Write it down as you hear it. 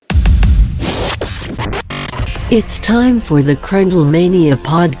It's time for the Crundlemania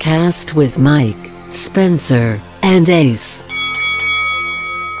podcast with Mike, Spencer, and Ace.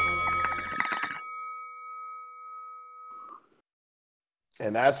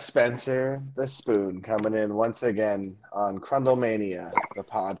 And that's Spencer the Spoon coming in once again on Crundlemania, the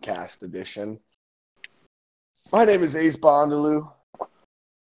podcast edition. My name is Ace Bondaloo.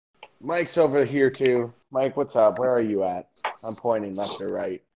 Mike's over here too. Mike, what's up? Where are you at? I'm pointing left or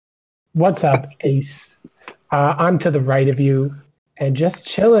right. What's up, Ace? I'm to the right of you and just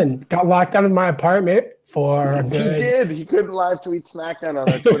chilling. Got locked out of my apartment for a good... He did. He couldn't live tweet SmackDown on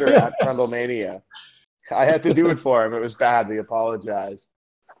our Twitter at Crundlemania. I had to do it for him. It was bad. We apologize.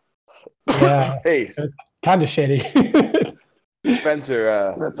 Yeah, hey, it was kind of shitty.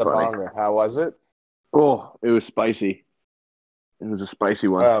 Spencer, the bonger. How was it? Oh, it was spicy. It was a spicy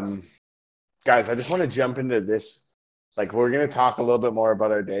one. Guys, I just want to jump into this. Like, we're going to talk a little bit more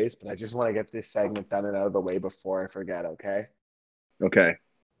about our days, but I just want to get this segment done and out of the way before I forget, okay? Okay.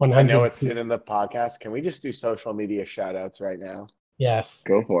 100. I know it's in the podcast. Can we just do social media shout-outs right now? Yes.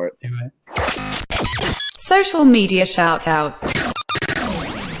 Go for it. Do it. Social media shout-outs.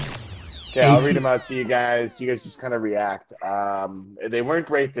 Okay, I'll read them out to you guys. You guys just kind of react. They weren't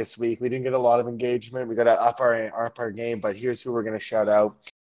great this week. We didn't get a lot of engagement. We got to up our game, but here's who we're going to shout out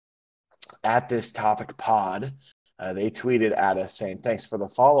at this topic pod. They tweeted at us saying, "Thanks for the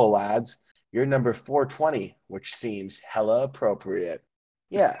follow, lads. You're number 420, which seems hella appropriate."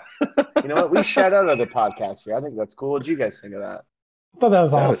 Yeah. You know what? We shout out other podcasts here. I think that's cool. What did you guys think of that? I thought that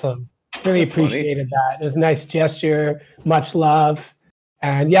was awesome. Really appreciated that. It was a nice gesture. Much love.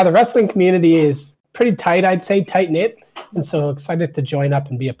 And yeah, the wrestling community is pretty tight, I'd say, tight-knit. And so excited to join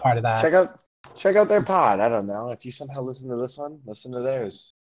up and be a part of that. Check out their pod. I don't know. If you somehow listen to this one, listen to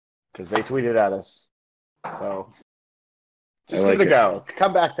theirs. Because they tweeted at us. So just give it a go.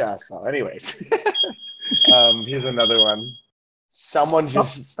 Come back to us, though. Anyways. Here's another one. Someone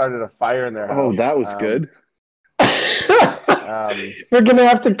just started a fire in their house. Oh, that was good. We're going to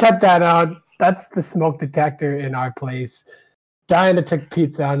have to cut that out. That's the smoke detector in our place. Diana took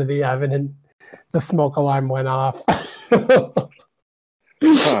pizza out of the oven and the smoke alarm went off.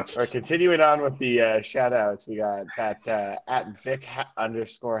 Or continuing on with the shout-outs, we got that at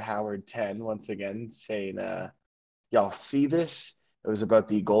Vic_Howard10 once again saying, y'all see this? It was about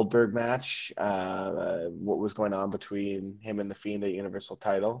the Goldberg match, what was going on between him and The Fiend at Universal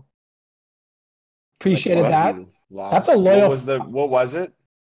title. Appreciated that. That's a loyal... What was it?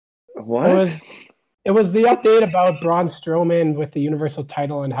 What? It was the update about Braun Strowman with the Universal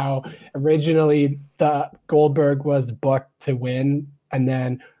title and how originally the Goldberg was booked to win. And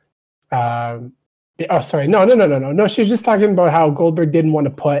then, no. She was just talking about how Goldberg didn't want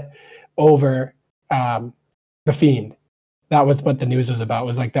to put over The Fiend. That was what the news was about. It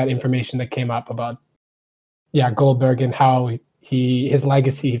was like that information that came up about, Goldberg and how his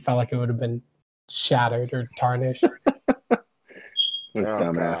legacy, he felt like it would have been shattered or tarnished.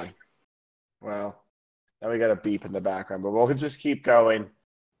 Dumbass. God. Well, now we got a beep in the background, but we'll just keep going.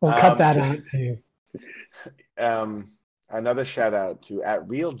 We'll cut that out too. Another shout out to at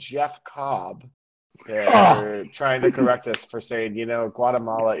Real Jeff Cobb. For trying to correct us for saying,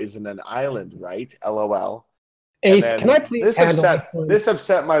 Guatemala isn't an island, right? LOL. Ace, can I please this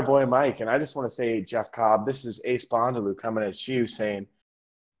upset my boy Mike, and I just want to say, Jeff Cobb, this is Ace Bondaloo coming at you saying,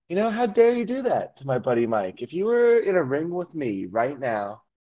 how dare you do that to my buddy Mike? If you were in a ring with me right now,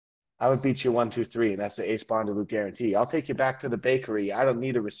 I would beat you 1, 2, 3, and that's the Ace Bondaloo guarantee. I'll take you back to the bakery. I don't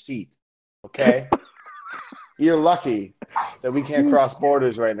need a receipt, okay? You're lucky that we can't cross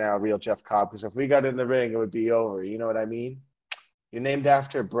borders right now, Real Jeff Cobb, because if we got in the ring, it would be over. You know what I mean? You're named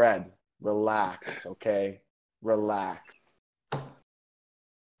after bread. Relax, okay? Relax.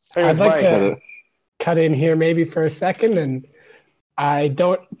 I'd like to cut in here maybe for a second, and I'd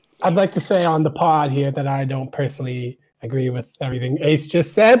like to say on the pod here that I don't personally agree with everything Ace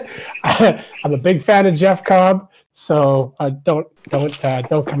just said. I'm a big fan of Jeff Cobb, so don't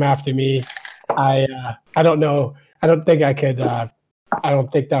come after me. I don't know. I don't think I could. I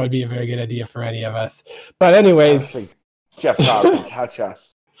don't think that would be a very good idea for any of us. But anyways, Jeff Cobb can touch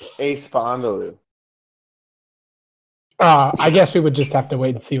us. Ace Bondaloo. I guess we would just have to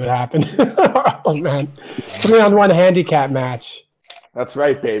wait and see what happens. Oh man, 3-on-1 handicap match. That's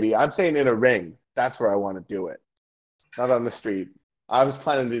right, baby. I'm saying in a ring. That's where I want to do it. Not on the street. I was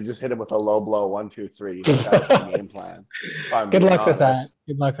planning to just hit him with a low blow, 1, 2, 3. That was the game plan. Good luck with that.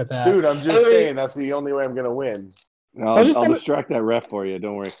 Good luck with that. Dude, I'm just saying that's the only way I'm going to win. I'll distract that ref for you.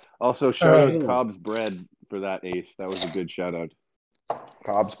 Don't worry. Also, shout out Cobb's Bread for that, Ace. That was a good shout out.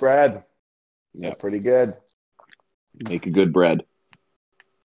 Cobb's Bread. Yeah, pretty good. Make a good bread.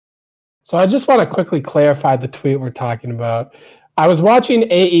 So I just want to quickly clarify the tweet we're talking about. I was watching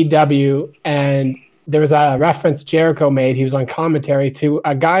AEW, and there was a reference Jericho made. He was on commentary to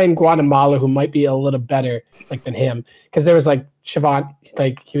a guy in Guatemala who might be a little better like than him, because there was like Shivani,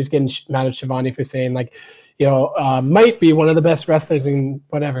 like he was getting mad at Shivani for saying like, might be one of the best wrestlers in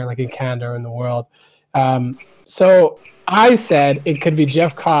whatever, like in Canada or in the world. So I said it could be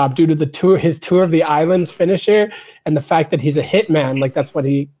Jeff Cobb due to his tour of the islands finisher and the fact that he's a hitman. Like that's what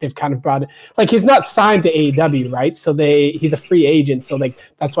they've kind of brought it. Like he's not signed to AEW, right? So he's a free agent. So like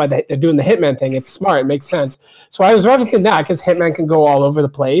that's why they're doing the hitman thing. It's smart. It makes sense. So I was referencing that because hitman can go all over the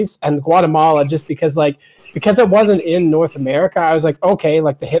place, and Guatemala just because it wasn't in North America, I was like, okay,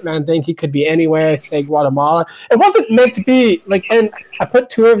 like the hitman thing, he could be anywhere. Say Guatemala. It wasn't meant to be like, and I put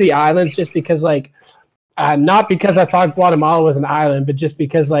tour of the islands just because like. Not because I thought Guatemala was an island, but just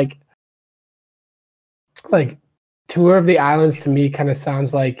because like tour of the islands to me kind of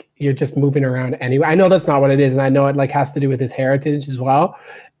sounds like you're just moving around anyway. I know that's not what it is, and I know it like has to do with his heritage as well.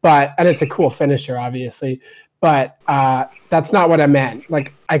 And it's a cool finisher, obviously. But that's not what I meant.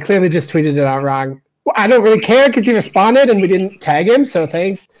 Like I clearly just tweeted it out wrong. Well, I don't really care because he responded and we didn't tag him. So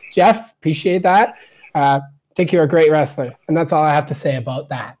thanks, Jeff. Appreciate that. Think you're a great wrestler, and that's all I have to say about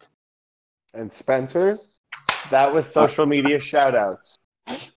that. And Spencer, that was social media shout-outs.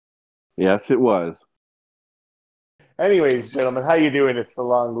 Yes, it was. Anyways, gentlemen, how you doing? It's the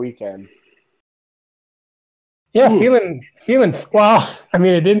long weekend. Yeah, feeling well. I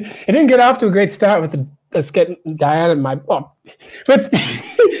mean, it didn't get off to a great start with us getting Diana in my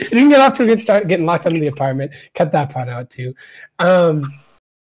it didn't get off to a good start getting locked into the apartment. Cut that part out too. But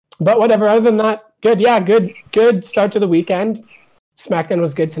whatever. Other than that, good. Yeah, good start to the weekend. SmackDown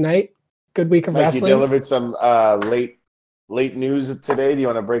was good tonight. Good week of wrestling. You delivered some late news today. Do you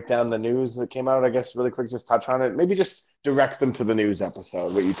want to break down the news that came out? I guess really quick, just touch on it. Maybe just direct them to the news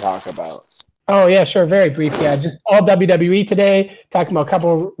episode, what you talk about. Oh, yeah, sure. Very brief. Yeah, just all WWE today, talking about a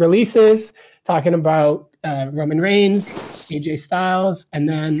couple releases, talking about Roman Reigns, AJ Styles, and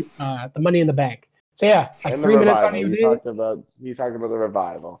then the Money in the Bank. So, yeah, like and 3 minutes on you talked about the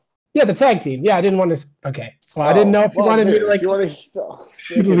Revival. Yeah, the tag team. Yeah, I didn't want to. Okay. Well, I didn't know if you wanted me to like. You want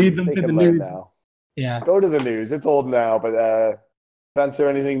to lead them to the news now. Yeah. Go to the news. It's old now, but Spencer,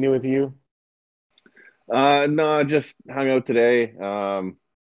 anything new with you? No, just hung out today.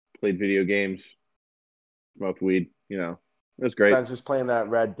 Played video games, smoked weed. It was great. Spencer's playing that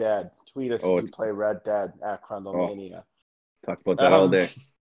Red Dead. Tweet us if you play Red Dead at Crundlemania. Talk about that all day.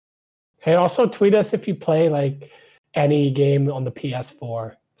 Hey, also tweet us if you play like any game on the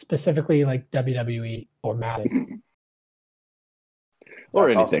PS4. Specifically, like WWE or Madden, or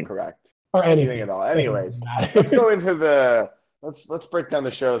That's anything. Also correct. Or anything at all. Anyways, let's go into let's break down the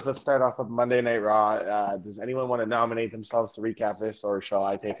shows. Let's start off with Monday Night Raw. Does anyone want to nominate themselves to recap this, or shall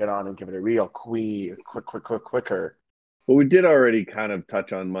I take it on and give it a real quicker? Well, we did already kind of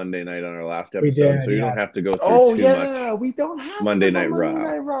touch on Monday night on our last episode, so you don't have to go through too much. We don't have Monday Night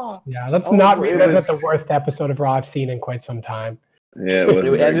Raw. Yeah, let's not revisit the worst episode of Raw I've seen in quite some time. Yeah,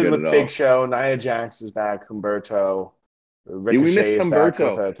 it ended with Big Show. Nia Jax is back. Humberto. Ricochet is back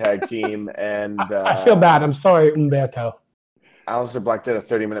with a tag team, and I feel bad. I'm sorry, Humberto. Aleister Black did a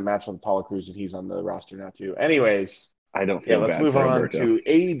 30-minute match with Apollo Crews, and he's on the roster now too. Anyways, I don't feel bad. Let's move on to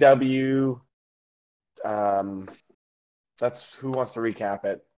AEW. That's who wants to recap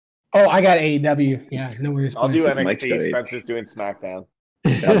it. Oh, I got AEW. Yeah, no worries. I'll do NXT. Spencer's doing SmackDown.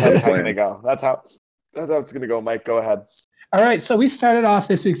 That's how it's going to go. That's how it's going to go. Mike, go ahead. All right, so we started off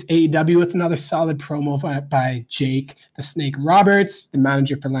this week's AEW with another solid promo by Jake the Snake Roberts, the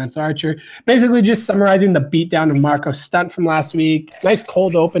manager for Lance Archer. Basically just summarizing the beatdown of Marco Stunt from last week. Nice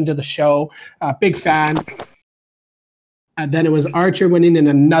cold open to the show. Big fan. And then it was Archer winning in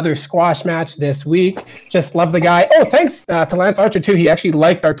another squash match this week. Just love the guy. Oh, thanks to Lance Archer, too. He actually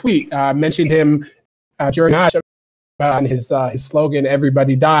liked our tweet. Mentioned him during match on his slogan,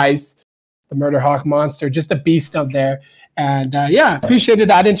 "Everybody Dies." The Murder Hawk Monster. Just a beast out there. And appreciated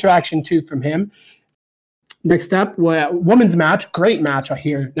that interaction too from him. Next up, women's match. Great match, I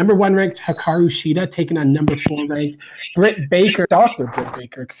hear. Number 1 ranked Hikaru Shida taking on number 4 ranked Britt Baker. Dr. Britt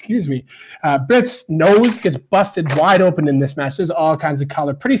Baker, excuse me. Britt's nose gets busted wide open in this match. There's all kinds of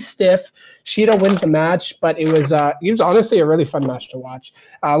color. Pretty stiff. Shida wins the match, but it was honestly a really fun match to watch.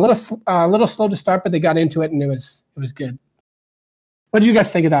 A little slow to start, but they got into it and it was good. What did you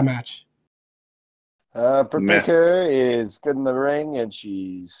guys think of that match? Britt Baker is good in the ring, and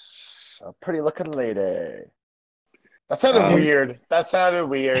she's a pretty looking lady. That sounded weird.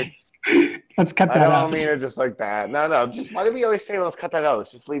 Let's cut that out. I don't mean it just like that. No. Just why do we always say let's cut that out?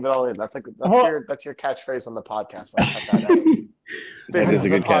 Let's just leave it all in. That's your catchphrase on the podcast. Let's cut that out. That is a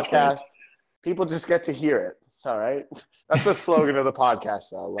good podcast. People just get to hear it. All right. That's the slogan of the podcast,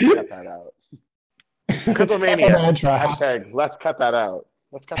 though. Let's cut that out. Crindlemania. Hashtag, let's cut that out.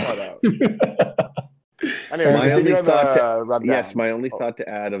 Let's cut that out. Anyways, My only continue on thought the rundown. Yes, my only thought to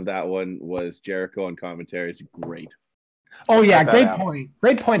add of that one was Jericho on commentary is great. Oh yeah, Cut that great out. point.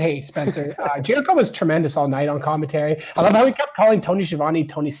 Great point. Hey, Spencer. Jericho was tremendous all night on commentary. I love how he kept calling Tony Schiavone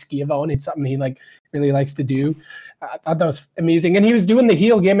Tony Schiavone. It's something he really likes to do. I thought that was amazing, and he was doing the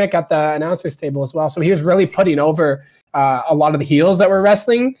heel gimmick at the announcers table as well. So he was really putting over a lot of the heels that were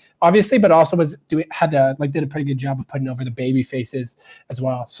wrestling, obviously, but also did a pretty good job of putting over the baby faces as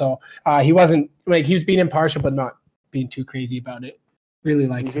well. So he wasn't he was being impartial, but not being too crazy about it. Really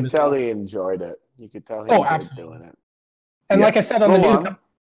liked You him. could tell he enjoyed it. You could tell he Oh, enjoyed absolutely. doing it. And like I said on the Go news, on.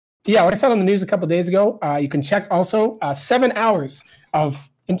 like I said on the news a couple of days ago, you can check also 7 hours of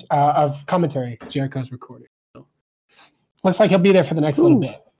commentary Jericho's recording. So, looks like he'll be there for the next little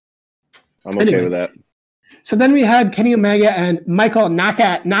bit. I'm okay with that. So then we had Kenny Omega and Michael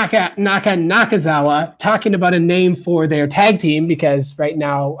Nakazawa talking about a name for their tag team because right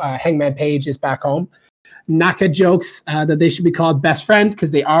now Hangman Page is back home. Naka jokes that they should be called best friends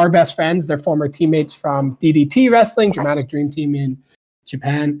because they are best friends. They're former teammates from DDT Wrestling, Dramatic Dream Team in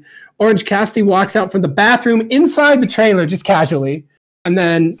Japan. Orange Cassidy walks out from the bathroom inside the trailer just casually. And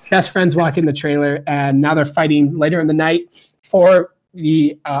then best friends walk in the trailer and now they're fighting later in the night for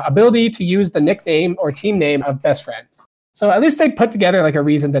the ability to use the nickname or team name of best friends. So at least they put together like a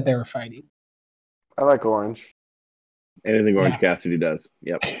reason that they were fighting. I like Orange. Anything Orange Cassidy does.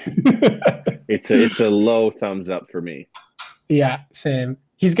 Yep. It's a low thumbs up for me. Yeah, same.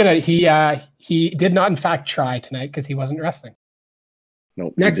 He did not in fact try tonight because he wasn't wrestling.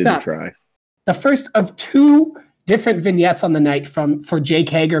 Nope. Next he didn't up, try. the first of 2 different vignettes on the night for Jake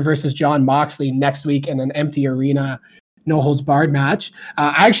Hager versus John Moxley next week in an empty arena, no holds barred match.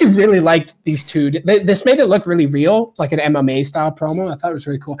 I actually really liked these two. This made it look really real, like an MMA style promo. I thought it was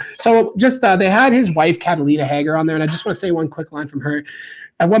really cool. So just they had his wife Catalina Hager on there, and I just want to say one quick line from her.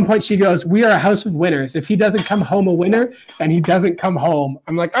 At one point, she goes, "We are a house of winners. If he doesn't come home a winner, then he doesn't come home."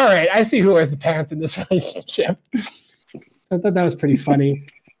 I'm like, all right, I see who wears the pants in this relationship. I thought that was pretty funny.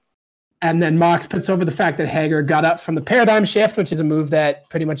 And then Mox puts over the fact that Hager got up from the paradigm shift, which is a move that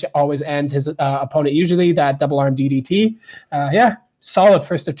pretty much always ends his opponent, usually that double arm DDT. Yeah, solid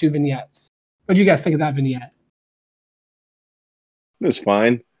first of 2 vignettes. What do you guys think of that vignette? It was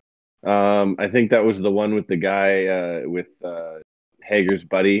fine. I think that was the one with the guy with Hager's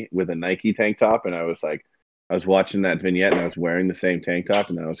buddy with a Nike tank top, and I was watching that vignette and I was wearing the same tank top,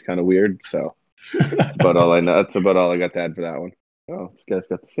 and that was kind of weird. So that's about all I know. That's about all I got to add for that one. Oh, this guy's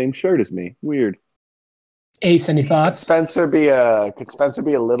got the same shirt as me. Weird. Ace, any thoughts? Could Spencer be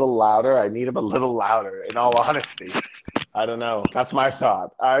a little louder? I need him a little louder, in all honesty. I don't know. That's my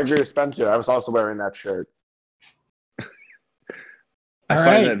thought. I agree with Spencer. I was also wearing that shirt. I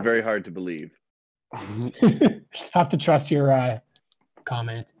find that very hard to believe. Have to trust your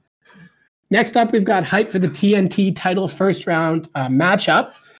comment. Next up, we've got hype for the TNT title first round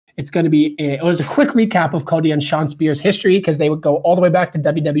matchup. It's going to be it was a quick recap of Cody and Sean Spears' history because they would go all the way back to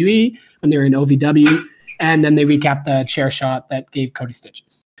WWE when they were in OVW, and then they recap the chair shot that gave Cody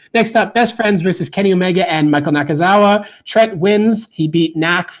stitches. Next up, Best Friends versus Kenny Omega and Michael Nakazawa. Trent wins. He beat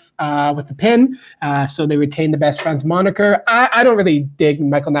Nak with the pin, so they retain the Best Friends moniker. I don't really dig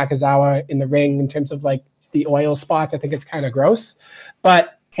Michael Nakazawa in the ring in terms of like the oil spots. I think it's kind of gross,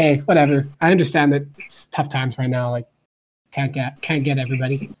 but hey, whatever. I understand that it's tough times right now. Like can't get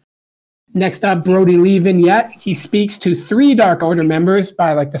everybody. Next up, Brody Lee vignette. He speaks to 3 Dark Order members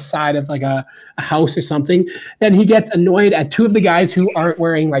by like the side of like a house or something. Then he gets annoyed at 2 of the guys who aren't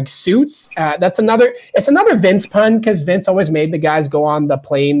wearing like suits. It's another Vince pun because Vince always made the guys go on the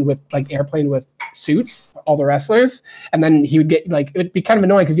plane with like airplane with suits, all the wrestlers. And then he would get like, it'd be kind of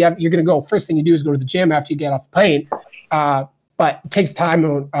annoying because you're going to go, first thing you do is go to the gym after you get off the plane. But it takes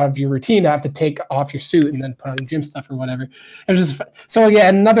time of your routine to have to take off your suit and then put on your gym stuff or whatever. It was just so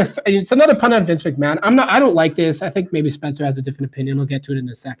again, it's another pun on Vince McMahon. I don't like this. I think maybe Spencer has a different opinion. We'll get to it in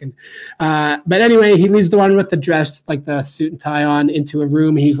a second. But anyway, he leaves the one with the dress, like the suit and tie on, into a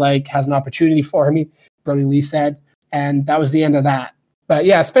room. He's like has an opportunity for him. Brody Lee said, and that was the end of that. But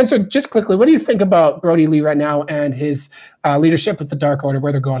yeah, Spencer, just quickly, what do you think about Brody Lee right now and his leadership with the Dark Order?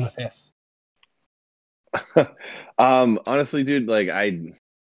 Where they're going with this? Honestly, dude, like I didn't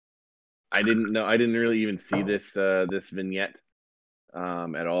really even see this vignette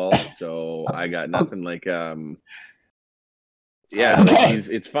at all, so I got nothing. Like so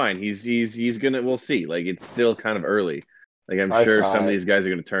it's fine. He's gonna, we'll see. Like it's still kind of early. Like I'm sure some of these guys are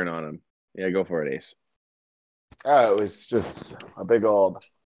gonna turn on him. Yeah, go for it, Ace. It was just a big old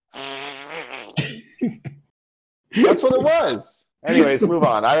That's what it was. Anyways, move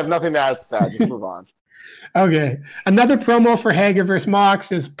on. I have nothing to add to that. Just move on. Okay. Another promo for Hager versus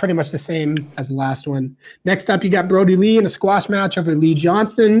Mox is pretty much the same as the last one. Next up, you got Brody Lee in a squash match over Lee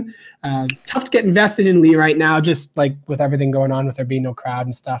Johnson. Tough to get invested in Lee right now, just like with everything going on with there being no crowd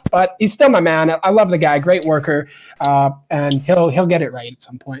and stuff. But he's still my man. I love the guy. Great worker. And he'll get it right at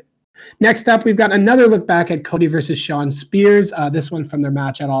some point. Next up, we've got another look back at Cody versus Sean Spears. This one from their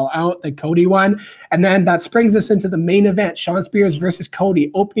match at All Out that Cody won. And then that springs us into the main event, Sean Spears versus Cody,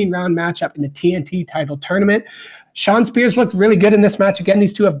 opening round matchup in the TNT title tournament. Sean Spears looked really good in this match. Again,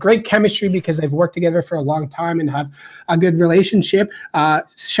 these two have great chemistry because they've worked together for a long time and have a good relationship.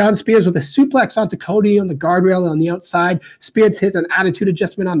 Sean Spears with a suplex onto Cody on the guardrail on the outside. Spears hits an attitude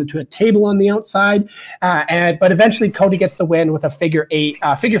adjustment onto a table on the outside. But eventually Cody gets the win with a figure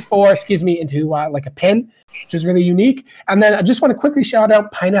four, into like a pin, which is really unique. And then I just want to quickly shout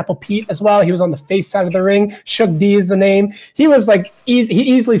out Pineapple Pete as well. He was on the face side of the ring. Shug D is the name. He was like, he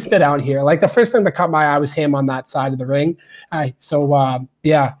easily stood out here. Like the first thing that caught my eye was him on that side of the ring.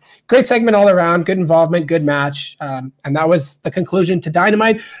 Yeah, great segment all around, good involvement, good match. And that was the conclusion to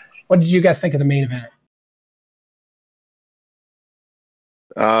Dynamite. What did you guys think of the main event?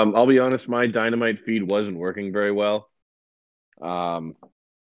 I'll be honest, my Dynamite feed wasn't working very well.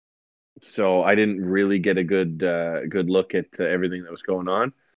 So I didn't really get a good look at everything that was going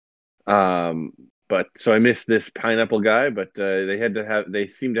on. But so I missed this Pineapple guy, but they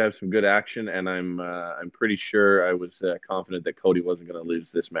seemed to have some good action, and I'm pretty sure I was confident that Cody wasn't going to lose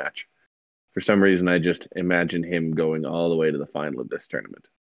this match. For some reason, I just imagined him going all the way to the final of this tournament.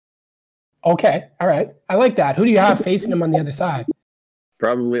 Okay, all right, I like that. Who do you have facing him on the other side?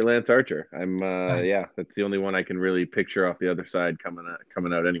 Probably Lance Archer. That's the only one I can really picture off the other side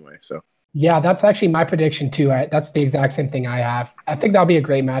coming out anyway. So. Yeah, that's actually my prediction too. That's the exact same thing I have. I think that'll be a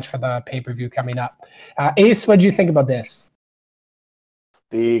great match for the pay-per-view coming up. Ace, what did you think about this?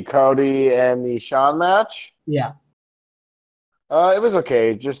 The Cody and the Sean match? Yeah. It was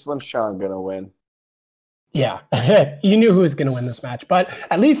okay. Just when Sean gonna win. Yeah, you knew who was gonna win this match, but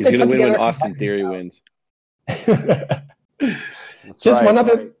at least he's gonna win when Austin Theory wins. Just one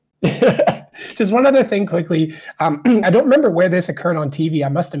other thing quickly. I don't remember where this occurred on TV. I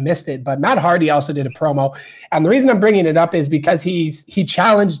must have missed it, but Matt Hardy also did a promo. And the reason I'm bringing it up is because he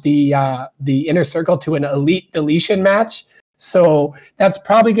challenged the Inner Circle to an Elite Deletion match. So that's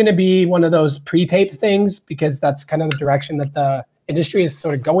probably going to be one of those pre-taped things because that's kind of the direction that the industry is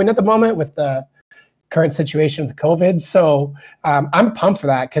sort of going at the moment with the current situation with COVID. So I'm pumped for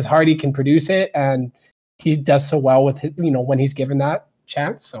that because Hardy can produce it and he does so well with it, when he's given that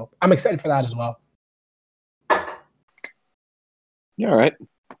chance. So I'm excited for that as well. Yeah, all right.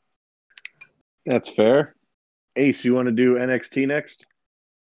 That's fair. Ace, you want to do NXT next?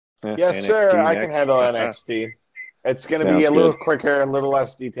 Yes, NXT sir. Next. I can handle NXT. It's going to be a little quicker and a little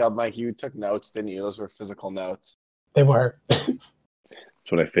less detailed. Mike, you took notes, didn't you? Those were physical notes. They were. That's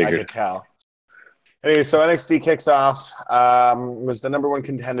what I figured. I could tell. Anyway, so NXT kicks off. Was the number one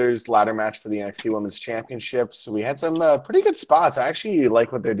contenders ladder match for the NXT Women's Championship. So we had some pretty good spots. I actually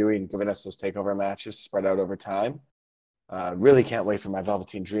like what they're doing, giving us those takeover matches spread out over time. Really can't wait for my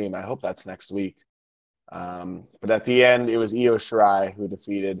Velveteen Dream. I hope that's next week. But at the end, it was Io Shirai who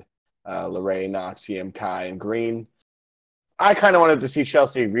defeated Lorraine, Noxium, Kai, and Green. I kind of wanted to see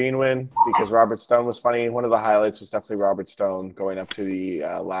Chelsea Green win because Robert Stone was funny. One of the highlights was definitely Robert Stone going up to the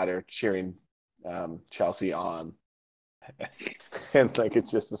ladder, cheering Chelsea on. And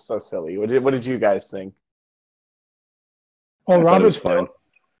it's just so silly. What did you guys think? Well, Robert Stone.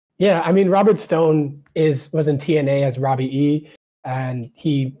 Yeah, I mean, Robert Stone was in TNA as Robbie E, and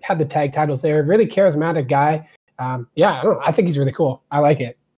he had the tag titles there. Really charismatic guy. I don't know. I think he's really cool. I like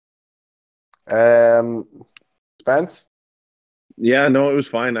it. Spence? Yeah, no, it was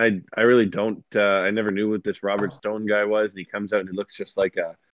fine. I really don't. I never knew what this Robert Stone guy was, and he comes out and he looks just like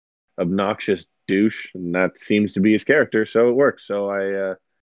a obnoxious douche, and that seems to be his character, so it works. So I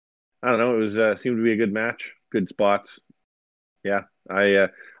don't know. It was seemed to be a good match, good spots. Yeah, I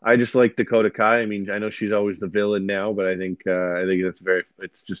just like Dakota Kai. I mean, I know she's always the villain now, but I think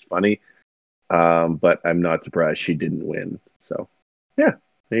it's just funny. But I'm not surprised she didn't win. So yeah,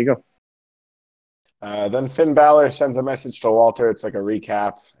 there you go. Then Finn Balor sends a message to Walter. It's like a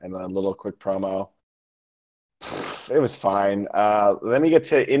recap and a little quick promo. It was fine. Let me get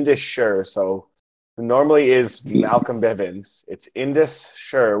to Indus Sher. So normally is Malcolm Bivens. It's Indus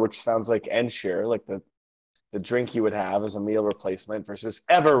Sher, which sounds like Ensure, like the drink you would have as a meal replacement, versus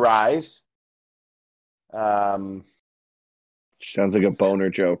Everrise. Sounds like a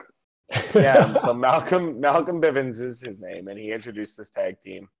boner joke. Yeah, so Malcolm Bivens is his name, and he introduced this tag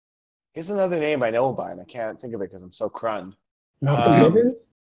team. Here's another name I know by, and I can't think of it because I'm so crunned. Malcolm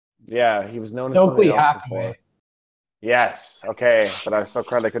Bivens? Yeah, he was known as Stokely something else Hathaway. before. Yes, okay, but I was so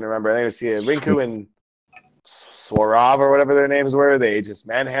crunned I couldn't remember. I think it was Rinku and Swarov or whatever their names were. They just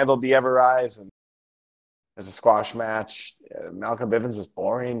manhandled the Everrise, and there's a squash match. Malcolm Bivens was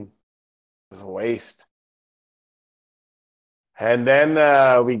boring. It was a waste. And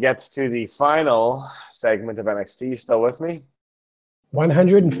then we get to the final segment of NXT. You still with me?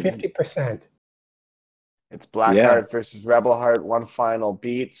 150%. It's Blackheart versus Rebel Heart, one final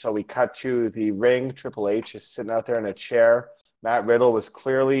beat. So we cut to the ring. Triple H is sitting out there in a chair. Matt Riddle was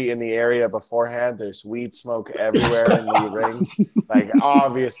clearly in the area beforehand. There's weed smoke everywhere in the ring. Like,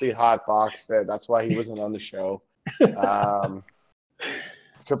 obviously hot boxed it. That's why he wasn't on the show.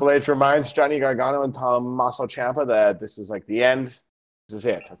 Triple H reminds Johnny Gargano and Tommaso Ciampa that this is like the end. This is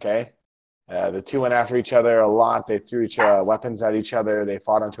it, okay? The two went after each other a lot. They threw weapons at each other. They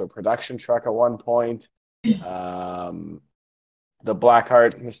fought onto a production truck at one point. The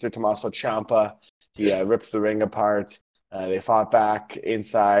Blackheart, Mr. Tommaso Ciampa, he ripped the ring apart. They fought back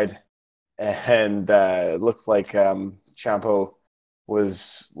inside, and it looks like Ciampa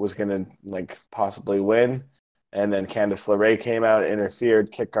was going to like possibly win. And then Candice LeRae came out,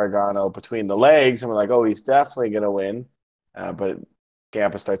 interfered, kicked Gargano between the legs, and we're like, oh, he's definitely going to win. But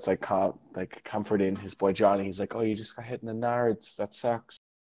Ciampa starts like comforting his boy Johnny. He's like, oh, you just got hit in the nards. That sucks.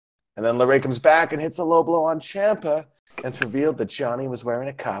 And then LeRae comes back and hits a low blow on Ciampa, and it's revealed that Johnny was wearing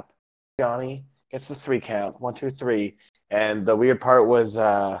a cup. Johnny gets the 3 count, 1, 2, 3. And the weird part was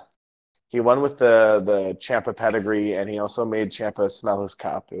he won with the Ciampa pedigree, and he also made Ciampa smell his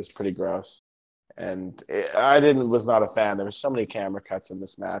cup. It was pretty gross. And I was not a fan. There were so many camera cuts in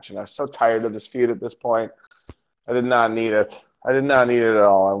this match, and I was so tired of this feud at this point. I did not need it. I did not need it at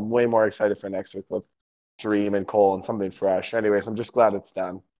all. I'm way more excited for next week with Dream and Cole and something fresh. Anyways, I'm just glad it's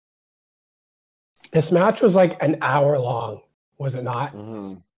done. This match was like an hour long, was it not?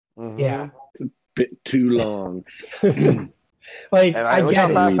 Mm-hmm. Mm-hmm. Yeah. Bit too long. Like, And I look get how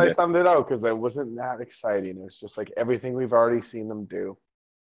it. fast I summed it out because it wasn't that exciting. It was just like everything we've already seen them do.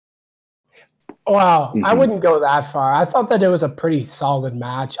 Wow, I wouldn't go that far. I thought that it was a pretty solid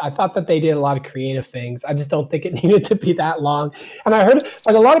match. I thought that they did a lot of creative things. I just don't think it needed to be that long. And I heard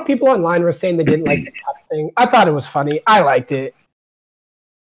like a lot of people online were saying they didn't like the cut thing. I thought it was funny. I liked it.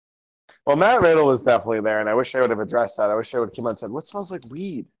 Well, Matt Riddle was definitely there, and I wish I would have addressed that. I wish I would have come out and said, what smells like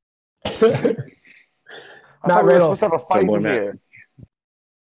weed? I thought we were supposed to have a fight in here.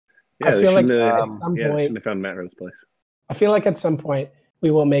 Yeah, I feel like at at some point, shouldn't have found Matt Riddle's place. I feel like at some point we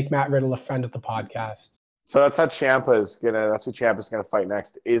will make Matt Riddle a friend of the podcast. So that's how Ciampa's that's who Ciampa's gonna fight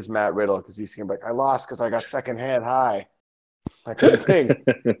next is Matt Riddle, because he's gonna be like, I lost because I got secondhand high. I couldn't think.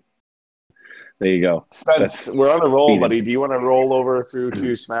 There you go. Spence, we're on a roll, buddy. Do you want to roll over through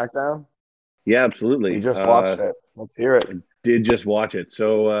to SmackDown? Yeah, absolutely. You just watched it. Let's hear it. Did just watch it.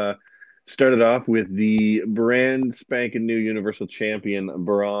 So started off with the brand spanking new Universal Champion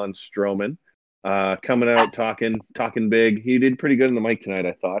Braun Strowman coming out talking big. He did pretty good in the mic tonight,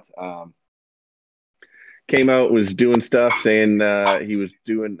 I thought. Came out, was doing stuff, saying he was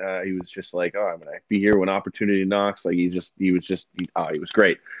just like, oh, I'm gonna be here when opportunity knocks. Like he was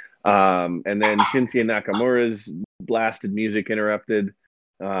great. And then Shinsuke Nakamura's blasted music interrupted.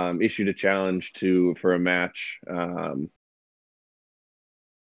 Issued a challenge for a match.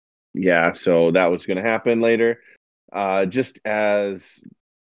 So that was going to happen later. Just as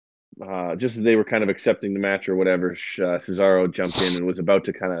they were kind of accepting the match or whatever, Cesaro jumped in and was about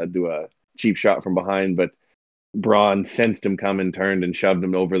to kind of do a cheap shot from behind, but Braun sensed him coming, turned and shoved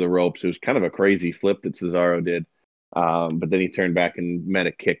him over the ropes. It was kind of a crazy flip that Cesaro did. But then he turned back and met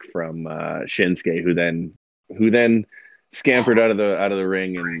a kick from Shinsuke, who then scampered out of the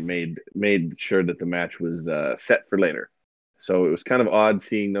ring and made sure that the match was set for later. So it was kind of odd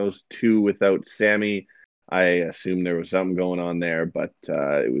seeing those two without Sammy. I assume there was something going on there, but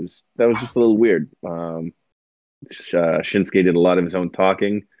that was just a little weird. Shinsuke did a lot of his own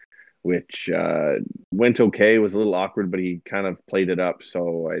talking, which went okay. It was a little awkward, but he kind of played it up,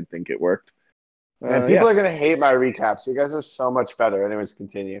 so I think it worked. And people are going to hate my recaps. You guys are so much better. Anyways,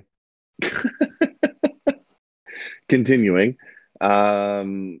 continue. Continuing.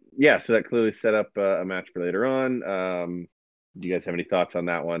 So that clearly set up a match for later on. Do you guys have any thoughts on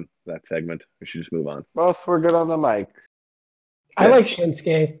that segment? We should just move on. Both were good on the mic. I like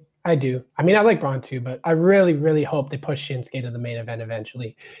Shinsuke. I do. I mean, I like Braun too, but I really, really hope they push Shinsuke to the main event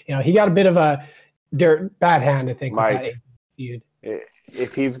eventually. You know, he got a bit of a bad hand, I think, Mike, with that feud.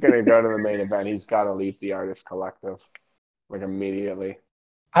 If he's going to go to the main event, he's got to leave the Artist Collective, like, immediately.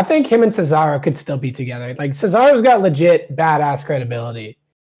 I think him and Cesaro could still be together. Like, Cesaro's got legit badass credibility.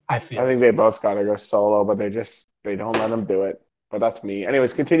 I I feel. think they both got to go solo, but they don't let them do it. But that's me.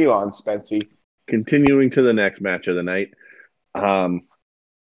 Anyways, continue on, Spency. Continuing to the next match of the night.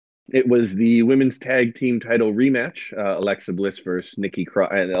 It was the women's tag team title rematch. Alexa Bliss versus Nikki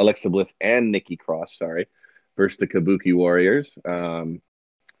Cross, Alexa Bliss and Nikki Cross, sorry, versus the Kabuki Warriors. I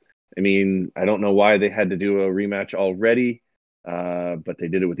mean, I don't know why they had to do a rematch already, but they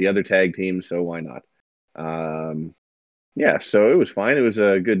did it with the other tag team, so why not? Yeah, so it was fine. It was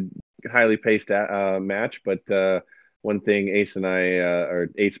a good, highly paced match, but one thing Ace and I, or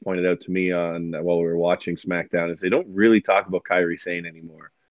Ace pointed out to me on while we were watching SmackDown is they don't really talk about Kairi Sane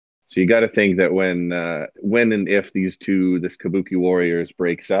anymore. So you got to think that when and if this Kabuki Warriors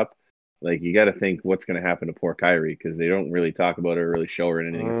breaks up, like you got to think what's going to happen to poor Kairi because they don't really talk about her, or really show her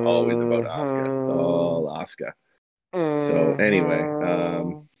anything. It's always about Asuka. It's all Asuka. So anyway,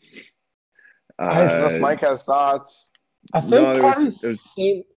 Unless Mike has thoughts. I think no, Kairi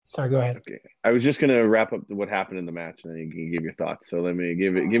Sane. Sorry, go ahead. okay. I was just gonna wrap up what happened in the match, and then you can give your thoughts. So let me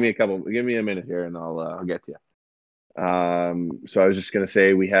give me a minute here, and I'll get to you. So I was just gonna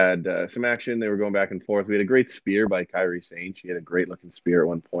say we had some action. They were going back and forth. We had a great spear by Kairi Sane. She had a great looking spear at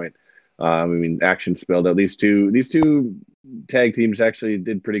one point. I mean, action spilled out. These two tag teams actually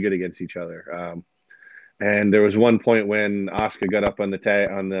did pretty good against each other. And there was one point when Asuka got up on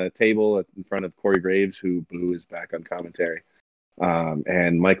the table in front of Corey Graves, who is back on commentary,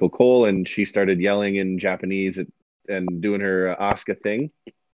 and Michael Cole, and she started yelling in Japanese and doing her Asuka thing,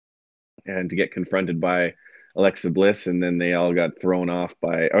 and to get confronted by Alexa Bliss, and then they all got thrown off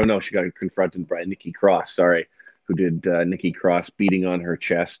by. Oh no, she got confronted by Nikki Cross. Sorry, who did Nikki Cross beating on her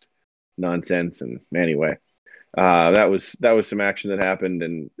chest nonsense. And anyway, that was some action that happened,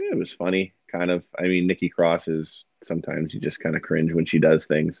 and it was funny, kind of. I mean, Nikki Cross is sometimes you just kind of cringe when she does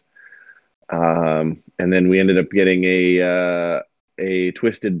things. And then we ended up getting a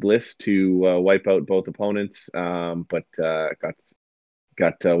Twisted Bliss to wipe out both opponents, but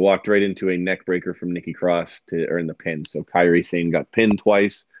got walked right into a neck breaker from Nikki Cross to earn the pin. So Kairi Sane got pinned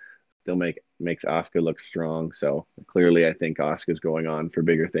twice. Still makes Asuka look strong. So clearly, I think Asuka's going on for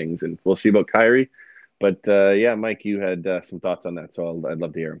bigger things, and we'll see about Kairi. But yeah, Mike, you had some thoughts on that, so I'd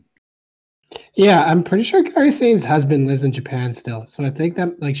love to hear them. Yeah, I'm pretty sure Kairi Sane's husband lives in Japan still, so I think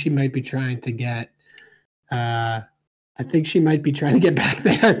that she might be trying to get. I think she might be trying to get back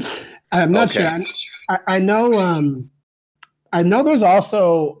there. I'm not sure. I know. I know there's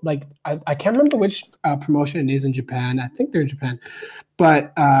also I can't remember which promotion it is in Japan. I think they're in Japan,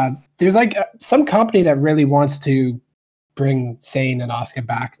 but there's some company that really wants to bring Sane and Asuka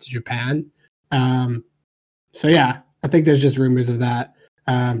back to Japan. So yeah, I think there's just rumors of that.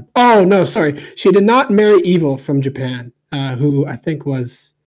 Oh no, sorry, she did not marry Evil from Japan, who I think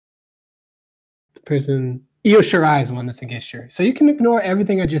was the person. Io Shirai is the one that's against her. So you can ignore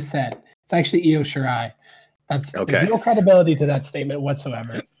everything I just said. It's actually Io Shirai. Okay. There's no credibility to that statement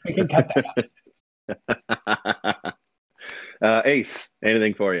whatsoever. We can cut that out. Ace,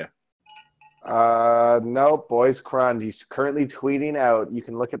 anything for you? No, boys crund. He's currently tweeting out. You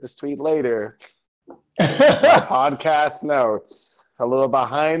can look at this tweet later. Podcast notes. A little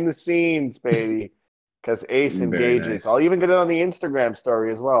behind the scenes, baby. Because Ace Very engages. nice. I'll even get it on the Instagram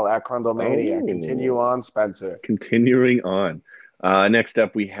story as well, at Crundlemania. Oh. Continue on, Spencer. Continuing on. Next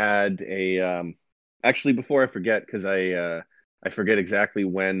up, we had actually, before I forget, because I forget exactly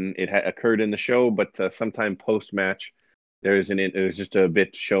when it occurred in the show, but sometime post-match, there's just a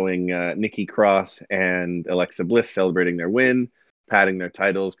bit showing Nikki Cross and Alexa Bliss celebrating their win, patting their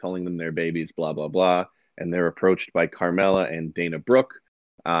titles, calling them their babies, blah, blah, blah. And they're approached by Carmella and Dana Brooke,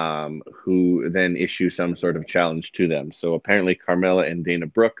 who then issue some sort of challenge to them. So apparently Carmella and Dana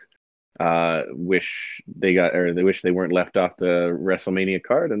Brooke wish they weren't left off the WrestleMania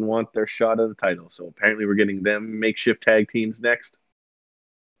card and want their shot at the title. So apparently we're getting them makeshift tag teams next.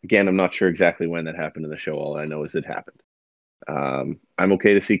 Again, I'm not sure exactly when that happened in the show. All I know is it happened. I'm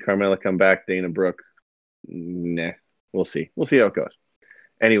okay to see Carmella come back. Dana Brooke, nah, we'll see. We'll see how it goes.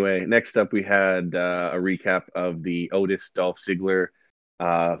 Anyway, next up we had a recap of the Otis Dolph Ziggler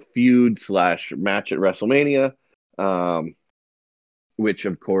feud / match at WrestleMania, which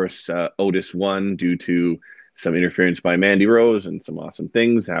of course Otis won due to some interference by Mandy Rose, and some awesome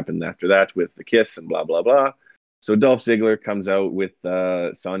things happened after that with the kiss and blah blah blah. So Dolph Ziggler comes out with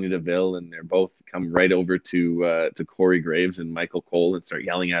Sonya Deville, and they're both come right over to Corey Graves and Michael Cole and start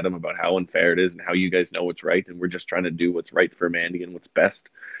yelling at him about how unfair it is and how you guys know what's right, and we're just trying to do what's right for Mandy and what's best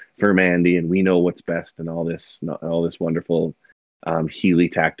for Mandy, and we know what's best, and all this wonderful Healy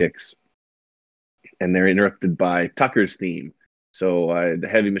tactics. And they're interrupted by Tucker's theme, So the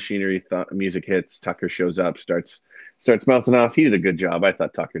heavy machinery music hits. Tucker shows up, starts mouthing off. He did a good job. I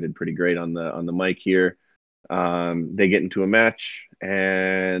thought Tucker did pretty great on the mic here. They get into a match,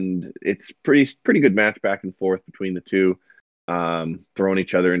 and it's pretty good match back and forth between the two, throwing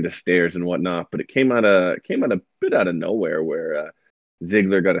each other into stairs and whatnot. But it came out a bit out of nowhere where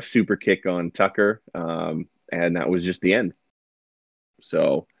Ziggler got a super kick on Tucker, and that was just the end.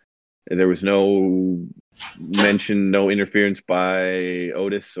 So there was no mention, no interference by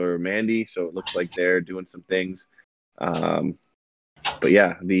Otis or Mandy. So it looks like they're doing some things. But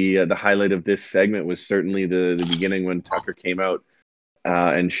yeah, the highlight of this segment was certainly the beginning when Tucker came out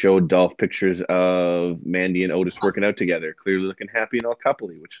and showed Dolph pictures of Mandy and Otis working out together, clearly looking happy and all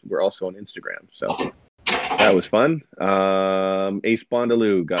coupley, which were also on Instagram. So that was fun. Ace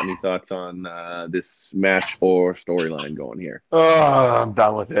Bondaloo, got any thoughts on this match or storyline going here? Oh, I'm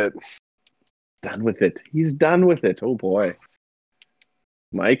done with it. Done with it. He's done with it. Oh boy.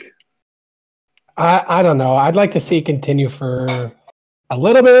 Mike? I don't know. I'd like to see it continue for a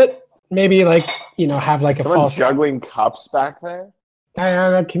little bit. Maybe like, have like a Someone false juggling cups back there?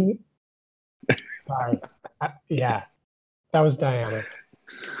 Diana, sorry. Yeah. That was Diana.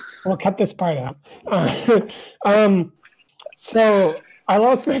 We'll cut this part out. So I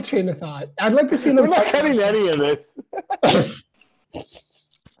lost my train of thought. I'd like to see them. We're not cutting any of this.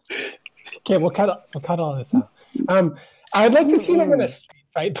 Okay, we'll cut all this out. I'd like to see them in a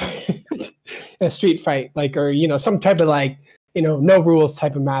street fight, like, or some type of like, no rules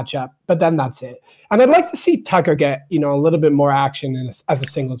type of matchup. But then that's it. And I'd like to see Tucker get a little bit more action as a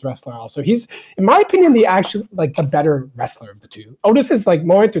singles wrestler. Also, he's, in my opinion, the better wrestler of the two. Otis is like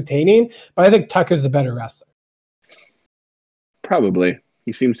more entertaining, but I think Tucker's the better wrestler. Probably.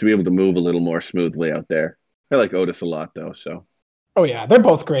 He seems to be able to move a little more smoothly out there. I like Otis a lot, though. So. Oh yeah, they're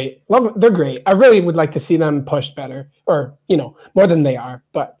both great. They're great. I really would like to see them pushed better, or more than they are.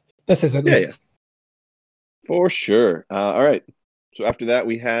 But this is at least for sure. All right. So after that,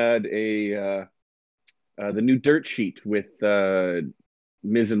 we had the new dirt sheet with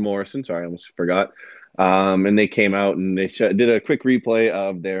Miz and Morrison. Sorry, I almost forgot. And they came out and they did a quick replay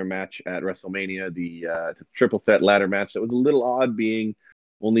of their match at WrestleMania, the triple threat ladder match. That was a little odd, being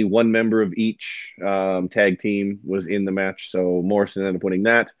only one member of each tag team was in the match, so Morrison ended up winning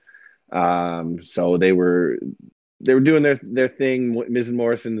that. So they were doing their thing. Miz and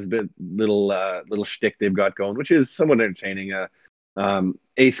Morrison's little shtick they've got going, which is somewhat entertaining.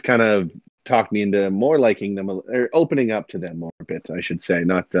 Ace kind of talked me into more liking them, or opening up to them more a bit, I should say,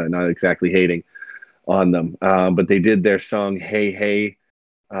 not exactly hating on them. But they did their song "Hey Hey"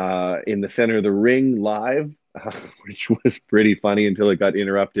 in the center of the ring live. Which was pretty funny until it got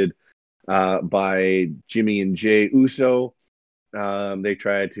interrupted by Jimmy and Jay Uso. They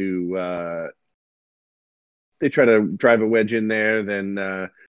try to drive a wedge in there. Then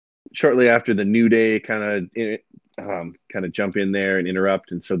shortly after, the New Day kind of jump in there and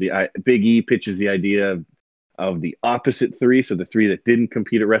interrupt. And so the Big E pitches the idea of the opposite three, so the three that didn't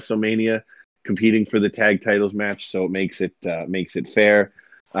compete at WrestleMania, competing for the tag titles match. So it makes it fair.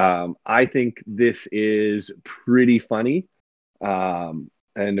 I think this is pretty funny and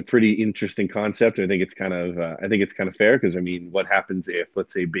a pretty interesting concept. I think it's kind of fair, because what happens if,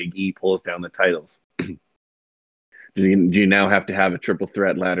 let's say, Big E pulls down the titles? Do you now have to have a triple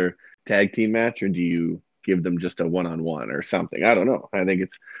threat ladder tag team match, or do you give them just a one-on-one or something? I don't know. I think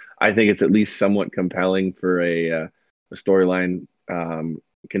it's at least somewhat compelling for a storyline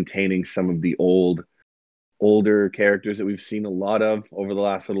containing some of the older characters that we've seen a lot of over the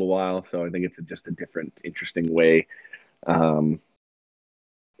last little while. So I think it's just a different, interesting way to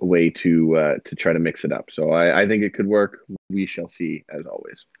try to mix it up. So I think it could work. We shall see, as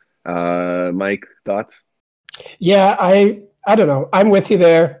always. Mike, thoughts? Yeah, I don't know. I'm with you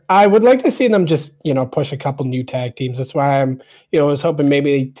there. I would like to see them just, push a couple new tag teams. That's why I'm, was hoping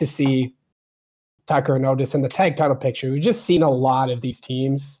maybe to see Tucker and Otis in the tag title picture. We've just seen a lot of these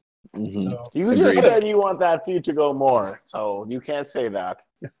teams. Mm-hmm. So. You just said you want that feud to go more, so you can't say that.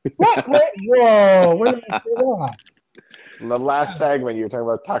 What? Whoa! When did I say that? In the last segment, you were talking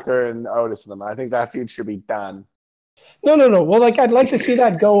about Tucker and Otis and them. I think that feud should be done. No. Well, I'd like to see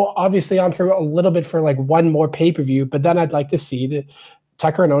that go obviously on for a little bit for one more pay-per-view, but then I'd like to see the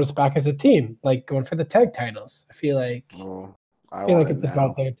Tucker and Otis back as a team, going for the tag titles. I feel like it's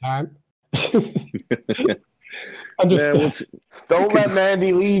about their time. Understood. Don't let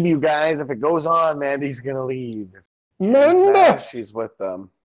Mandy leave, you guys. If it goes on, Mandy's gonna leave. Mandy, she's with them.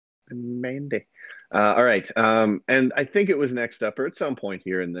 Mandy. All right. And I think it was next up, or at some point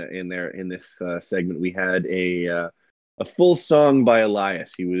here in this segment, we had a full song by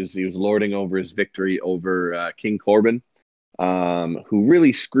Elias. He was lording over his victory over King Corbin. who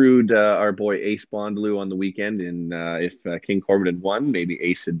really screwed our boy Ace Bondaloo on the weekend. And if King Corbin had won, maybe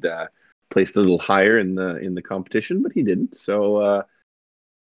Ace had placed a little higher in the competition, but he didn't. So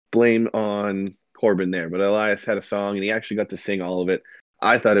blame on Corbin there. But Elias had a song, and he actually got to sing all of it.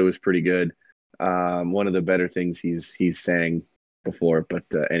 I thought it was pretty good. One of the better things he's sang before. But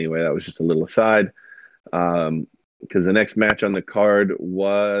anyway, that was just a little aside. Because the next match on the card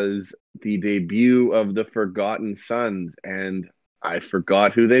was the debut of the Forgotten Sons, and I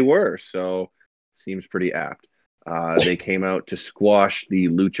forgot who they were, so seems pretty apt. They came out to squash the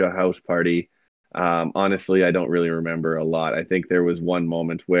Lucha House Party. Honestly, I don't really remember a lot. I think there was one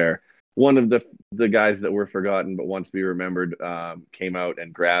moment where one of the guys that were forgotten but wants to be remembered came out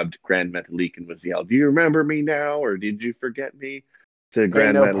and grabbed Grand Metalik and was yelled, "Do you remember me now, or did you forget me?" To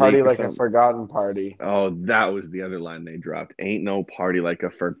Grand Ain't no party Metalik or like something. a forgotten party. Oh, that was the other line they dropped. Ain't no party like a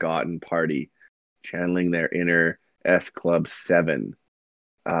forgotten party. Channeling their inner S Club 7.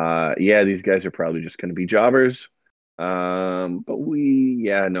 Yeah, these guys are probably just going to be jobbers. But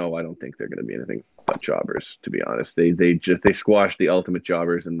no, I don't think they're going to be anything but jobbers, to be honest. They squashed the ultimate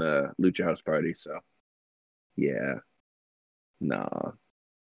jobbers in the Lucha House Party. So, yeah. Nah.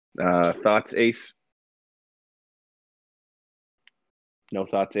 Thoughts, Ace? No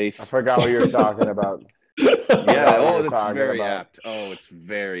thoughts, Ace? I forgot what you're talking about. Yeah, what you're that's talking very about. apt. Oh, it's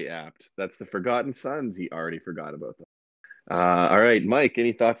very apt. That's the Forgotten Sons. He already forgot about them. All right, Mike,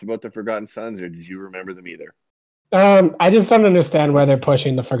 any thoughts about the Forgotten Sons, or did you remember them either? I just don't understand why they're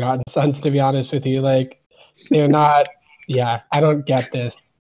pushing the Forgotten Sons, to be honest with you. Like, they're not. Yeah, I don't get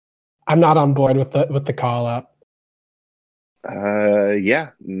this. I'm not on board with the call up. Yeah,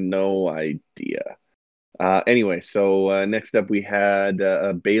 no idea. Anyway, so next up we had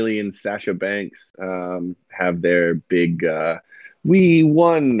Bailey and Sasha Banks have their big we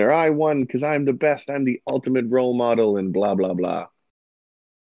won, or I won because I'm the best, I'm the ultimate role model, and blah blah blah.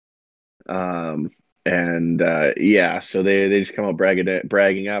 Yeah, so they just come out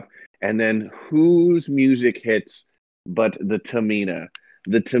bragging up, and then whose music hits but the Tamina?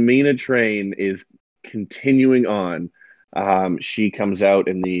 The Tamina train is continuing on. She comes out,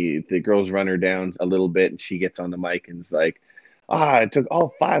 and the girls run her down a little bit, and she gets on the mic and is like, it took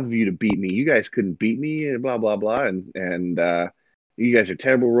all 5 of you to beat me. You guys couldn't beat me, and blah blah blah, and you guys are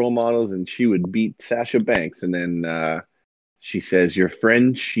terrible role models. And she would beat Sasha Banks, and then she says, "Your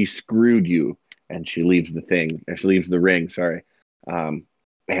friend, she screwed you," and she leaves she leaves the ring. Sorry,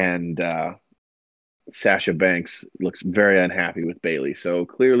 and Sasha Banks looks very unhappy with Bailey. So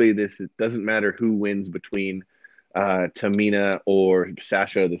clearly, it doesn't matter who wins between Tamina or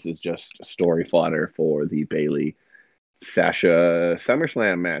Sasha. This is just story fodder for the Bailey Sasha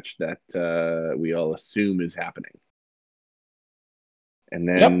SummerSlam match that we all assume is happening. And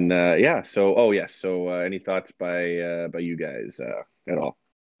then So any thoughts by you guys at all?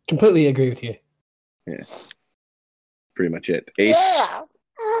 Completely agree with you. Yeah, pretty much it. Ace. Yeah.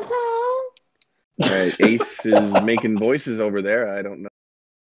 All right, Ace is making voices over there. I don't know.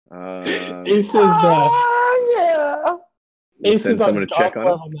 Ace is Ace send is someone on to check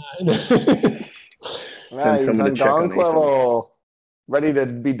on him. Yeah, he's someone on to check on donk level, ready to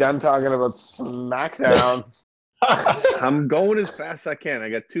be done talking about SmackDown. I'm going as fast as I can. I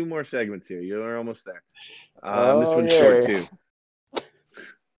got 2 more segments here. You're almost there. This one's short too.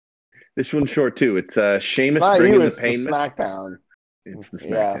 This one's short too. It's Sheamus bringing the pain. SmackDown. It's the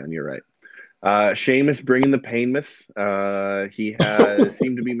SmackDown. Yeah. You're right. Sheamus bringing the pain miss. He has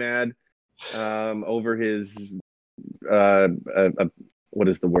seemed to be mad over his what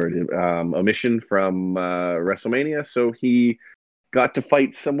is the word? Omission from WrestleMania. So he got to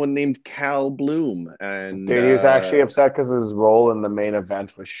fight someone named Cal Bloom, and dude, he was actually upset because his role in the main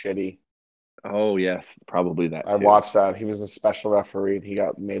event was shitty. Oh yes, probably that. I watched that. He was a special referee, and he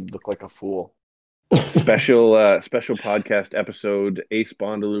got made look like a fool. Special podcast episode. Ace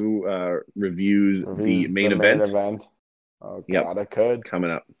Bondaloo reviews the main event. Oh god, I could.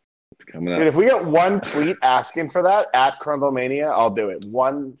 Coming up. It's coming up. Dude, if we get one tweet asking for that at Crundlemania, I'll do it.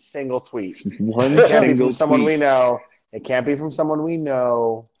 One single tweet. It can't be from someone we know. It can't be from someone we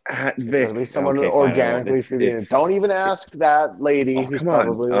know. It's going to be someone organically through the internet. Don't even ask that lady who's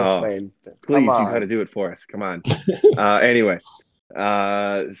probably listening. Please, you got to do it for us. Come on. Anyway,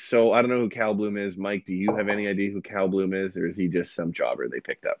 so I don't know who Cal Bloom is. Mike, do you have any idea who Cal Bloom is, or is he just some jobber they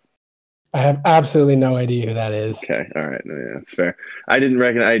picked up? I have absolutely no idea who that is. Okay, all right, yeah, that's fair. I didn't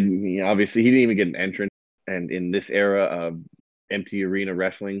recognize. Obviously, he didn't even get an entrance, and in this era of empty arena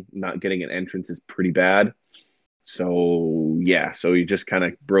wrestling, not getting an entrance is pretty bad. So yeah, so he just kind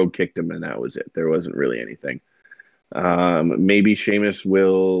of brogue kicked him, and that was it. There wasn't really anything. Maybe Sheamus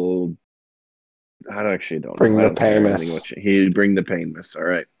will I actually don't Bring know. the I don't care pain anything mist. about He'd bring the pain mist. All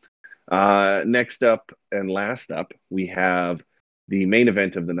right. Next up and last up, we have the main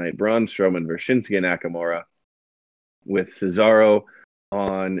event of the night: Braun Strowman versus Shinsuke Nakamura, with Cesaro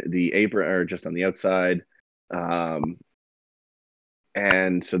on the apron or just on the outside.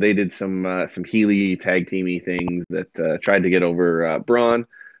 And so they did some Healy tag teamy things that tried to get over Braun.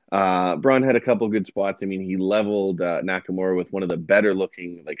 Braun had a couple good spots. I mean, he leveled Nakamura with one of the better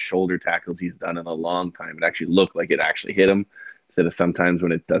looking like shoulder tackles he's done in a long time. It actually looked like it actually hit him instead of sometimes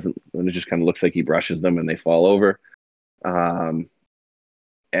when it doesn't, when it just kind of looks like he brushes them and they fall over.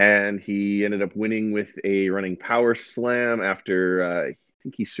 And he ended up winning with a running power slam after I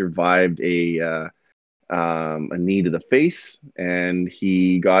think he survived a knee to the face, and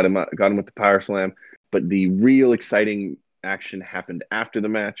he got him with the power slam. But the real exciting action happened after the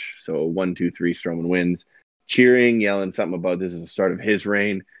match. So 1, 2, 3, Strowman wins, cheering, yelling something about this is the start of his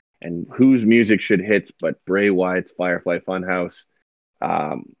reign, and whose music should hit but Bray Wyatt's Firefly Funhouse.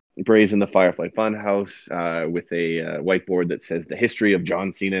 Bray's in the Firefly Funhouse with a whiteboard that says the history of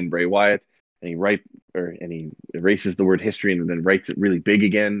John Cena and Bray Wyatt, and he erases the word history and then writes it really big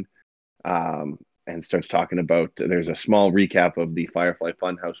again. And starts talking about, there's a small recap of the Firefly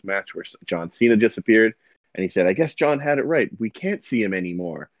Funhouse match where John Cena disappeared, and he said, I guess John had it right. We can't see him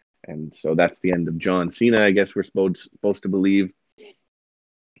anymore. And so that's the end of John Cena, I guess we're supposed to believe.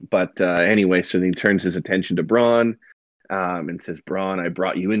 But anyway, so he turns his attention to Braun and says, Braun, I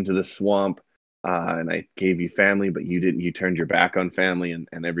brought you into the swamp and I gave you family, but you didn't. You turned your back on family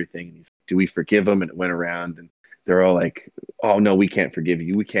and everything. And he's like, do we forgive him? And it went around, and they're all like, oh, no, we can't forgive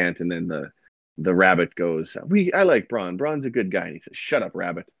you. We can't. And then the rabbit goes, I like Braun. Braun's a good guy. And he says, shut up,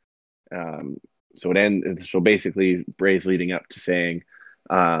 rabbit. So basically Bray's leading up to saying,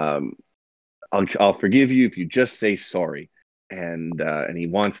 I'll forgive you if you just say sorry. And he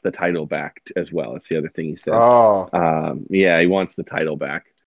wants the title back as well. That's the other thing he said. Oh, yeah, he wants the title back.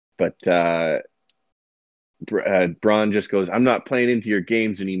 But Braun just goes, I'm not playing into your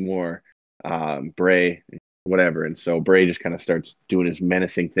games anymore, Bray, whatever. And so Bray just kind of starts doing his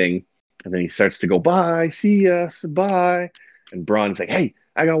menacing thing. And then he starts to go, bye, see ya, bye. And Braun's like, hey,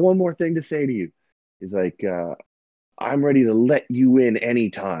 I got one more thing to say to you. He's like, I'm ready to let you in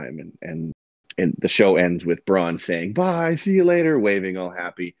anytime. And the show ends with Braun saying, bye, see you later, waving all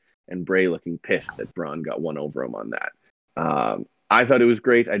happy. And Bray looking pissed that Braun got one over him on that. I thought it was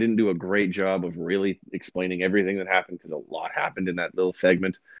great. I didn't do a great job of really explaining everything that happened because a lot happened in that little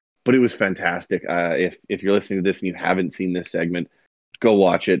segment. But it was fantastic. If you're listening to this and you haven't seen this segment, go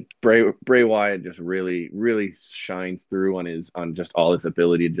watch it. Bray Wyatt just really, really shines through on just all his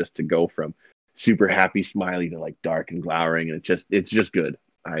ability just to go from super happy, smiley to like dark and glowering, and it's just good.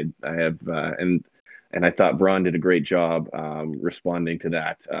 I have and I thought Braun did a great job responding to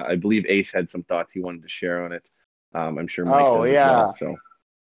that. I believe Ace had some thoughts he wanted to share on it. I'm sure Mike does as well. So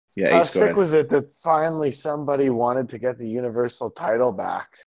yeah, how Ace, go sick ahead. was it that finally somebody wanted to get the Universal title back?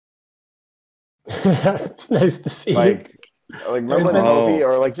 It's nice to see. Like remember when Oh. Kofi,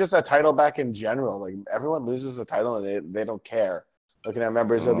 or like just a title back in general? Like everyone loses a title and they don't care. Looking at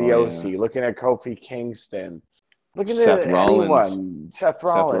members of the Oh, OC, yeah. looking at Kofi Kingston, looking Seth at Rollins. anyone, Seth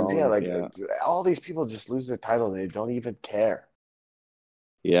Rollins, yeah, like yeah. all these people just lose their title and they don't even care.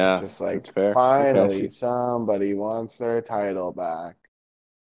 Yeah, It's just like that's fair. finally Okay. somebody wants their title back.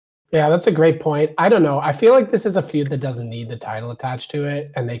 Yeah, that's a great point. I don't know. I feel like this is a feud that doesn't need the title attached to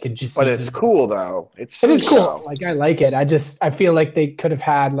it, and they could just. But use it's it. cool though. It is sweet, cool. though. Like I like it. I feel like they could have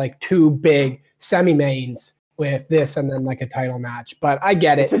had like two big semi-mains with this and then like a title match. But I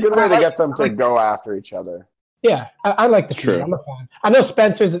get it. It's a good way to get them to go after each other. Yeah, I like the feud. True. I'm a fan. I know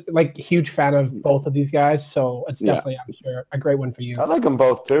Spencer's like a huge fan of both of these guys, so it's Yeah. definitely, I'm sure, a great one for you. I like them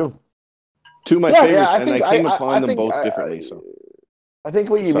both too. Two of my Yeah, favorites, I and think I came I upon them think both differently. So I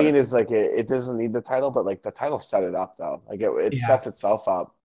think what you Sorry. mean is like it doesn't need the title, but like the title set it up though. Like it Yeah. sets itself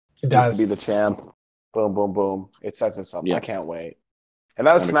up. It He used does. to be the champ. Boom, boom, boom. It sets itself. Yeah. I can't wait. And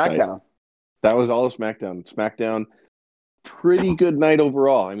that was I'm excited. SmackDown. that was all of SmackDown. SmackDown, pretty good night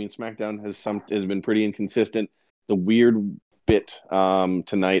overall. I mean, SmackDown has been pretty inconsistent. The weird bit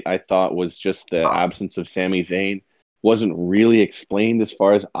tonight, I thought, was just the absence of Sami Zayn. Wasn't really explained as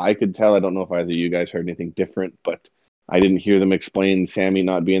far as I could tell. I don't know if either of you guys heard anything different, but I didn't hear them explain Sami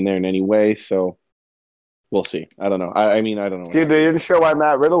not being there in any way. So we'll see. I don't know. I mean, I don't know. Dude, they didn't show why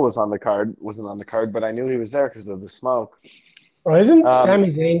Matt Riddle wasn't on the card, but I knew he was there because of the smoke. Well, isn't Sami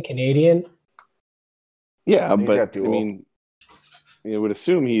Zayn Canadian? Yeah, He's but got I dual. mean, you would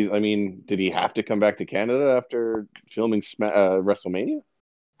assume did he have to come back to Canada after filming WrestleMania?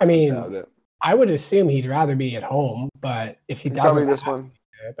 I mean, Doubt it. I would assume he'd rather be at home, but if he Probably doesn't, this one.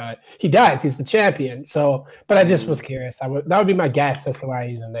 there, but he does. He's the champion. So, but I just was curious. That would be my guess as to why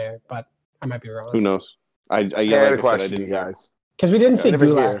he's in there, but I might be Who wrong. knows? I yeah, had like a I said, I question, didn't you hear. guys. Because we didn't see never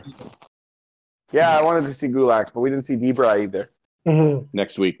Gulak. hear. Yeah, I wanted to see Gulak, but we didn't see Debray either. Mhm.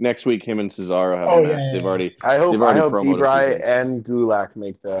 Next week, him and Cesaro have Oh, a match. yeah, They've yeah. already. I hope They've already promoted Debray people. and Gulak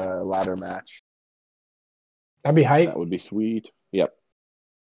make the ladder match. That'd be hype. That would be sweet. Yep.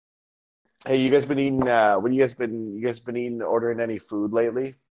 Hey, you guys been eating? What you guys been eating? Ordering any food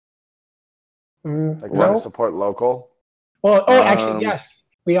lately? Like trying to support local? Well, actually, Um, yes.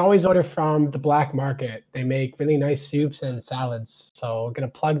 We always order from the Black Market. They make really nice soups and salads. So we're gonna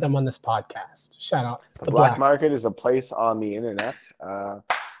plug them on this podcast. Shout out The Black Market is a place on the internet.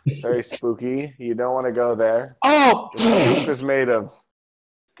 It's very spooky. You don't want to go there. Oh, The soup is made of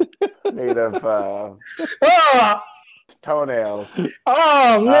Ah! toenails.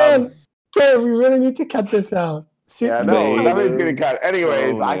 Oh man, Um, okay, we really need to cut this out. Yeah, no, Made nothing's of getting cut.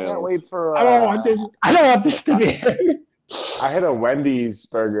 Anyways, I can't toenails. wait for. I don't want this. I don't want this to be. I had a Wendy's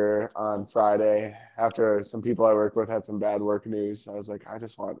burger on Friday after some people I work with had some bad work news. I was like, I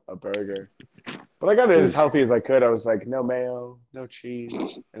just want a burger. But I got it as healthy as I could. I was like, no mayo, no cheese,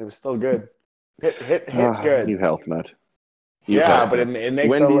 and it was still good. Hit good. You health nut. Yeah, but it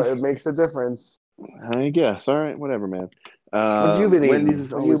makes a difference. I guess. All right, whatever, man. What you been eating? Wendy's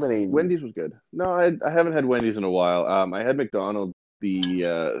is What you always, been eating? Wendy's was good. No, I haven't had Wendy's in a while. I had McDonald's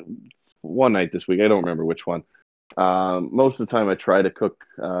the one night this week. I don't remember which one. Most of the time I try to cook.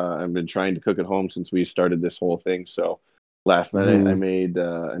 I've been trying to cook at home since we started this whole thing. So last night I made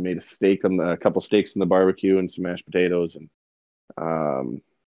a steak a couple steaks in the barbecue and some mashed potatoes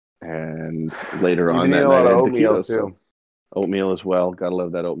and later on that night I had oatmeal taquitos, too. so oatmeal as well. Gotta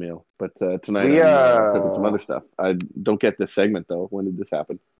love that oatmeal. But tonight We, I'm cooking some other stuff. I don't get this segment though. When did this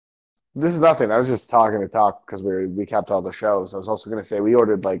happen? This is nothing. I was just talking to talk because we kept all the shows. I was also going to say we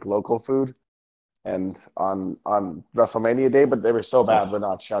ordered like local food, and on WrestleMania day, but they were so bad we're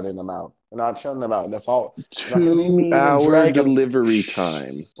not shouting them out. We're not shouting them out. That's all. 2-hour delivery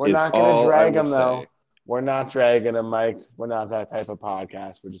time. We're is not going all to I drag will them though. say. We're not dragging them, Mike. We're not that type of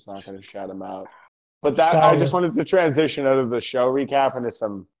podcast. We're just not going to shout them out. But that Sorry. I just wanted to transition out of the show recap into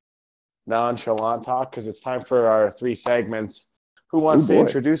some nonchalant talk because it's time for our 3 segments. Who wants to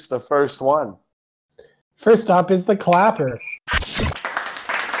introduce the first one? First up is the clapper.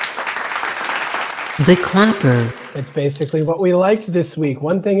 The clapper. It's basically what we liked this week.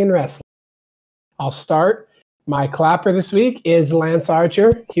 One thing in wrestling. I'll start. My clapper this week is Lance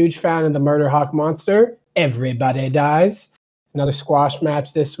Archer. Huge fan of the Murder Hawk Monster. Everybody dies. Another squash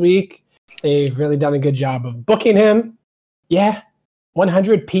match this week. They've really done a good job of booking him. Yeah,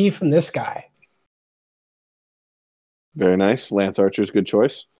 100p from this guy. Very nice. Lance Archer's a good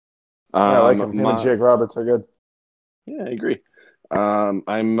choice. I like him. Him and Jake Roberts are good. Yeah, I agree.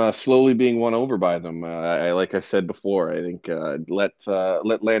 I'm slowly being won over by them. Like I said before, I think let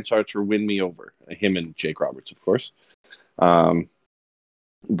Lance Archer win me over. Him and Jake Roberts, of course.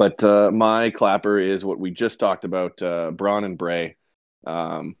 But my clapper is what we just talked about, Braun and Bray.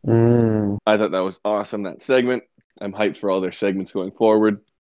 I thought that was awesome, that segment. I'm hyped for all their segments going forward.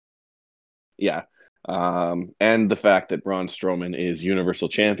 Yeah. And the fact that Braun Strowman is Universal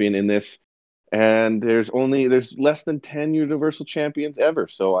Champion in this. And there's less than 10 Universal Champions ever.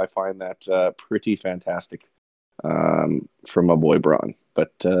 So I find that pretty fantastic from my boy Braun.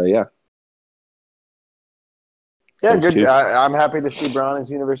 But yeah. Yeah, good. I'm happy to see Braun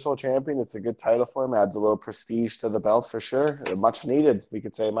as Universal Champion. It's a good title for him. Adds a little prestige to the belt for sure. Much needed, we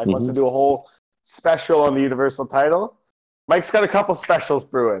could say. Mike wants to do a whole special on the Universal title. Mike's got a couple specials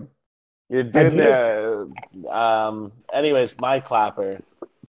brewing. You did. Anyways, my clapper.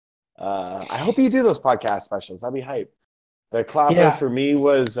 I hope you do those podcast specials. That'd be hype. The clapper for me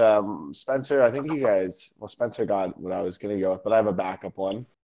was Spencer. I think Spencer got what I was going to go with, but I have a backup one.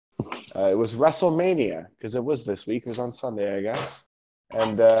 It was WrestleMania because it was this week. It was on Sunday, I guess.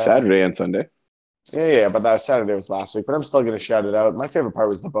 And Saturday and Sunday. Yeah, but that Saturday was last week. But I'm still going to shout it out. My favorite part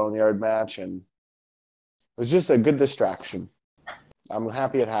was the Boneyard match, and it was just a good distraction. I'm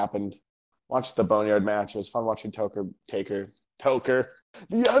happy it happened. Watched the Boneyard match. It was fun watching Toker,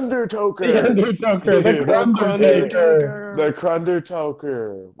 the Undertoker, the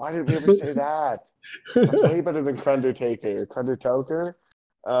Crundertoker. Why did we ever say that? That's way better than Crundertaker. Crundertoker.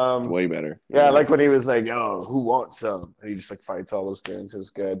 Way better. Yeah, I like when he was like, "Oh, who wants some?" And he just like fights all those goons. It was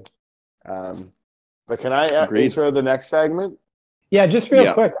good. But can I intro the next segment? Yeah, just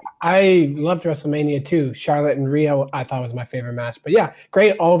real quick. I loved WrestleMania too. Charlotte and Rio, I thought was my favorite match. But yeah,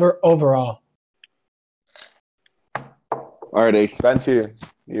 great overall. All right, Ace. Spencer,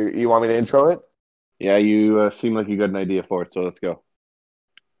 you want me to intro it? Yeah, you seem like you got an idea for it, so let's go.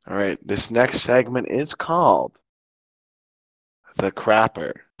 All right, this next segment is called The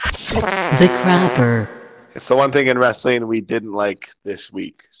Crapper. The Crapper. It's the one thing in wrestling we didn't like this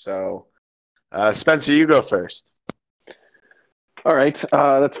week. So, Spencer, you go first. All right,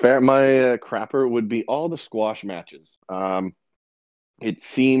 that's fair. My crapper would be all the squash matches. It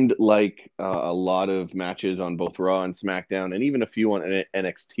seemed like a lot of matches on both Raw and SmackDown, and even a few on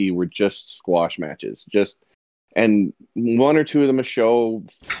NXT, were just squash matches. And one or two of them a show,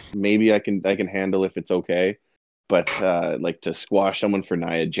 maybe I can handle if it's okay. But like to squash someone for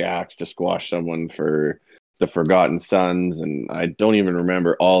Nia Jax, to squash someone for the Forgotten Sons, and I don't even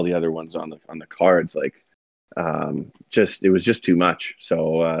remember all the other ones on the cards. Like, it was just too much.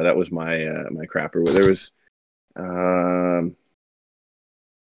 So that was my crapper. There was.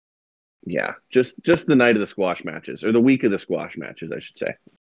 Yeah, just the night of the squash matches, or the week of the squash matches, I should say.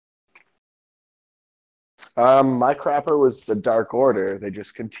 My crapper was the Dark Order. They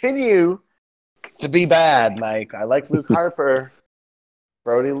just continue to be bad, Mike. I like Luke Harper.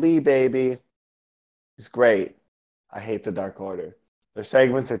 Brody Lee, baby. He's great. I hate the Dark Order. Their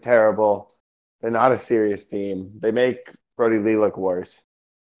segments are terrible. They're not a serious team. They make Brody Lee look worse.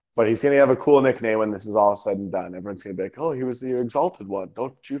 But he's going to have a cool nickname when this is all said and done. Everyone's going to be like, oh, he was the Exalted One.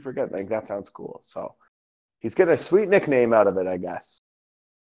 Don't you forget. Like, that sounds cool. So he's getting a sweet nickname out of it, I guess.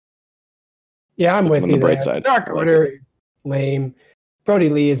 Yeah, I'm with you there. Side. Dark Order, lame. Brody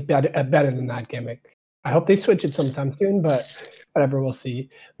Lee is better than that gimmick. I hope they switch it sometime soon, but whatever, we'll see.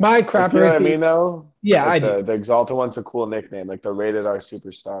 My crapper you know what I mean, though? Yeah, like I do. The Exalted One's a cool nickname. Like the Rated R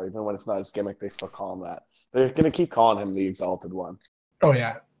Superstar. Even when it's not his gimmick, they still call him that. They're going to keep calling him the Exalted One. Oh,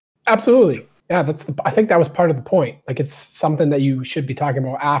 yeah. Absolutely. Yeah, I think that was part of the point. Like, it's something that you should be talking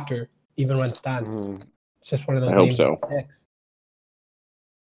about after, even when it's done. Mm-hmm. It's just one of those I hope names. so. Hey,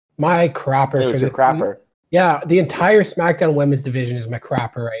 My crapper for your this crapper. Yeah, the entire SmackDown Women's Division is my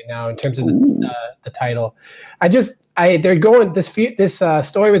crapper right now in terms of the title. They're going this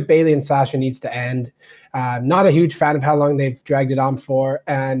story with Bayley and Sasha needs to end. Not a huge fan of how long they've dragged it on for,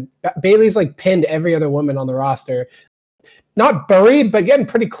 and Bayley's like pinned every other woman on the roster. Not buried, but getting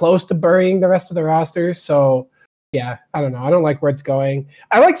pretty close to burying the rest of the roster. So, yeah, I don't know. I don't like where it's going.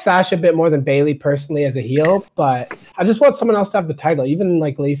 I like Sasha a bit more than Bayley personally as a heel, but I just want someone else to have the title. Even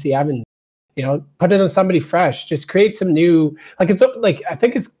like Lacey Evans, put it on somebody fresh. Just create some new. I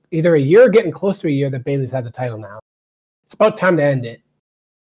think it's either a year or getting close to a year that Bayley's had the title now. It's about time to end it.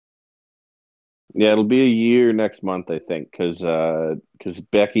 Yeah, it'll be a year next month, I think, because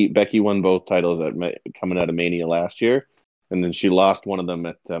Becky won both titles coming out of Mania last year. And then she lost one of them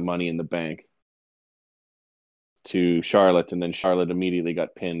at Money in the Bank to Charlotte, and then Charlotte immediately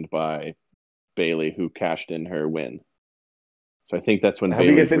got pinned by Bayley, who cashed in her win. So I think that's when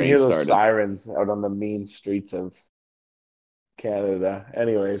Bayley's didn't reign hear those started. sirens out on the mean streets of Canada.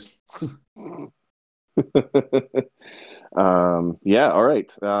 Anyways. Yeah, all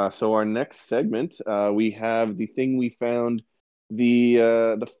right. So our next segment, we have the thing we found.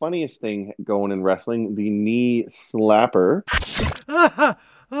 The funniest thing going in wrestling, the knee slapper.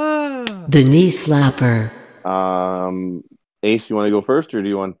 The knee slapper. Ace, you want to go first, or do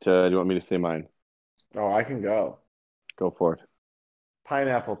you want me to say mine? Oh, I can go. Go for it.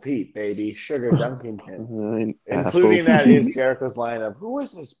 Pineapple Pete, baby. Sugar Dunkington. Pineapple Including that Pete. is Jericho's line of, who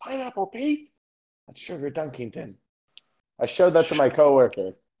is this? Pineapple Pete? That's Sugar Dunkington. I showed that to my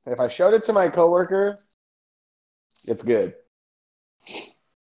coworker. If I showed it to my coworker, it's good.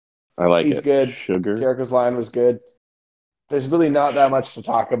 I like He's it. good. Sugar. Jericho's line was good. There's really not that much to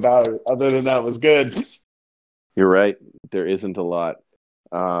talk about other than that was good. You're right. There isn't a lot.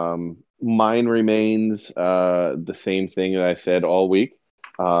 Mine remains the same thing that I said all week.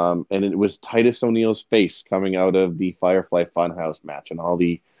 And it was Titus O'Neil's face coming out of the Firefly Funhouse match and all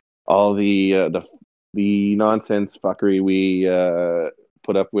the nonsense fuckery we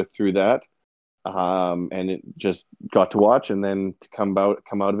put up with through that. And it just got to watch, and then to come out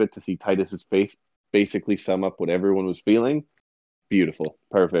of it to see Titus's face basically sum up what everyone was feeling. Beautiful,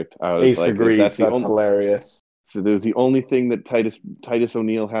 perfect. I was Ace like, agrees. That's hilarious. So there's the only thing that Titus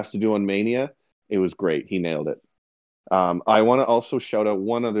O'Neil has to do on Mania. It was great. He nailed it. I want to also shout out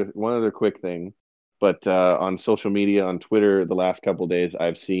one other quick thing, but on social media, on Twitter, the last couple of days,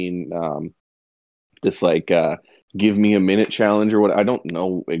 I've seen this give me a minute challenge or what. I don't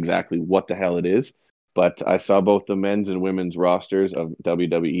know exactly what the hell it is, but I saw both the men's and women's rosters of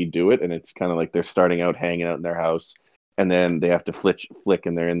WWE do it, and it's kind of like they're starting out hanging out in their house, and then they have to flick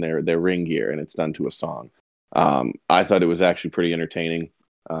and they're in their ring gear, and it's done to a song. I thought it was actually pretty entertaining.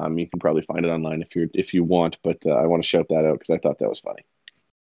 You can probably find it online if you want, but I want to shout that out because I thought that was funny.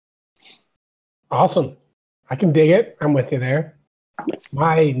 Awesome. I can dig it. I'm with you there.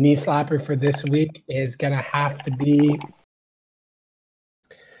 My knee slapper for this week is going to have to be,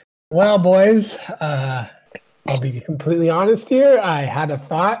 well, boys, I'll be completely honest here. I had a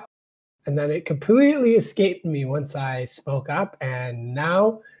thought, and then it completely escaped me once I spoke up, and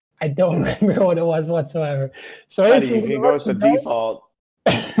now I don't remember what it was whatsoever. So Buddy, you can go with the default.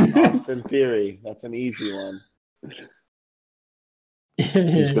 Austin Theory. That's an easy one.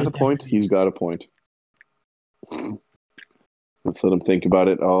 He's got a point. He's got a point. Let's let him think about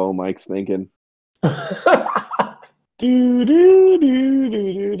it. Oh, Mike's thinking. Do do do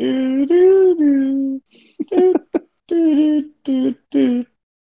do do do do do do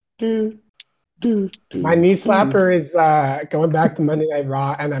do do. My knee slapper is going back to Monday Night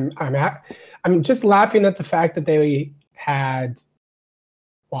Raw, and I'm just laughing at the fact that they had.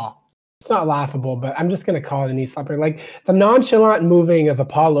 Well, it's not laughable, but I'm just going to call it a knee slapper. Like the nonchalant moving of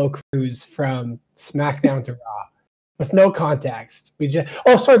Apollo Crews from SmackDown to Raw with no context. There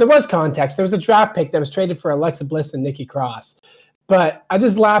was context. There was a draft pick that was traded for Alexa Bliss and Nikki Cross. But I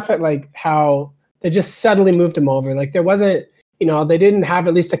just laugh at like how they just suddenly moved him over. Like there wasn't, they didn't have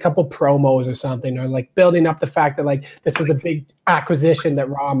at least a couple promos or something, or like building up the fact that like this was a big acquisition that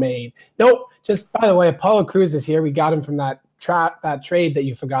Raw made. Nope. Just by the way, Apollo Crews is here. We got him from that trade that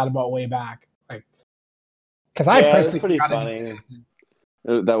you forgot about way back. Like, because I personally pretty forgot funny.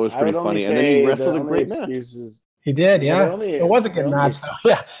 That was pretty funny. And then he wrestled a great match. He did, yeah. It was a good match, though.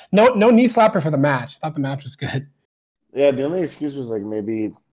 Yeah. No knee slapper for the match. I thought the match was good. Yeah, the only excuse was like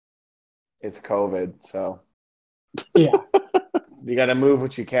maybe it's COVID, so yeah. You got to move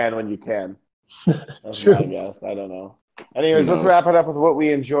what you can when you can. That's True. my guess. I don't know. Anyways, let's wrap it up with what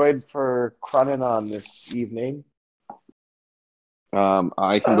we enjoyed for Cronin on this evening.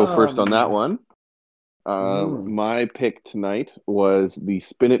 I can go first on that one. My pick tonight was the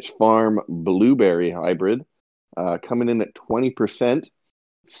Spinach Farm Blueberry Hybrid, coming in at 20%.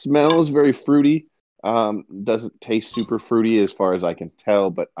 Smells very fruity. Doesn't taste super fruity as far as I can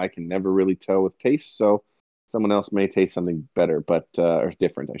tell, but I can never really tell with taste. So someone else may taste something better, but or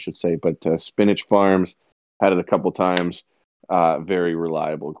different, I should say. But Spinach Farms, had it a couple times. Very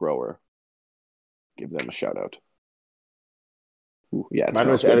reliable grower. Give them a shout out. Ooh, yeah, mine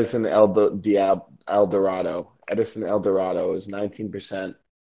was Edison Eldorado. Edison Eldorado is 19%.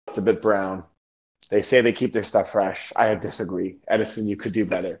 It's a bit brown. They say they keep their stuff fresh. I disagree. Edison, you could do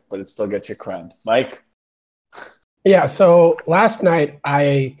better, but it still gets your cred. Mike? Yeah, so last night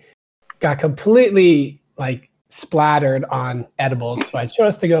I got completely splattered on edibles, so I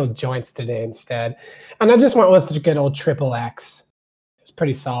chose to go joints today instead. And I just went with the good old Triple X. It's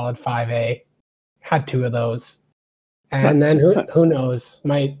pretty solid, 5A. Had 2 of those. And then who knows?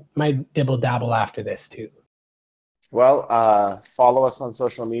 Might dibble dabble after this too. Well, follow us on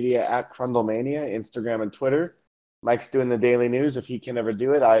social media at Crundlemania, Instagram and Twitter. Mike's doing the daily news. If he can ever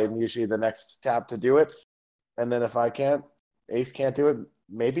do it, I am usually the next tap to do it. And then if I can't, Ace can't do it,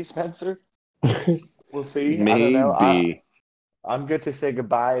 maybe Spencer. We'll see. Maybe. I don't know. I'm good to say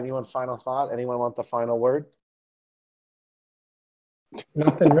goodbye. Anyone final thought? Anyone want the final word?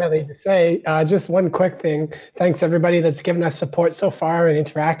 Nothing really to say. Just one quick thing. Thanks everybody that's given us support so far and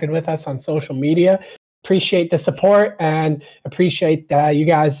interacted with us on social media. Appreciate the support and appreciate you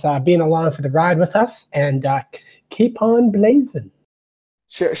guys being along for the ride with us, and keep on blazing.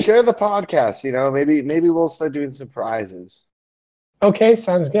 Share the podcast. Maybe we'll start doing surprises. Okay,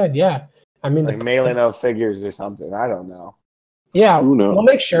 sounds good. Yeah, I mean, mailing out figures or something. I don't know. Yeah, we'll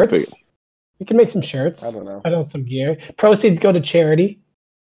make shirts. We can make some shirts. I don't know. Put on some gear. Proceeds go to charity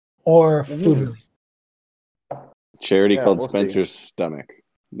or food relief. Charity called Spencer's Stomach.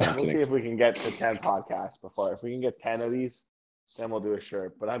 We'll see if we can get to 10 podcasts before. If we can get 10 of these, then we'll do a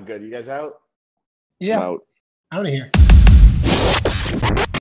shirt. But I'm good. You guys out? Yeah. Out of here.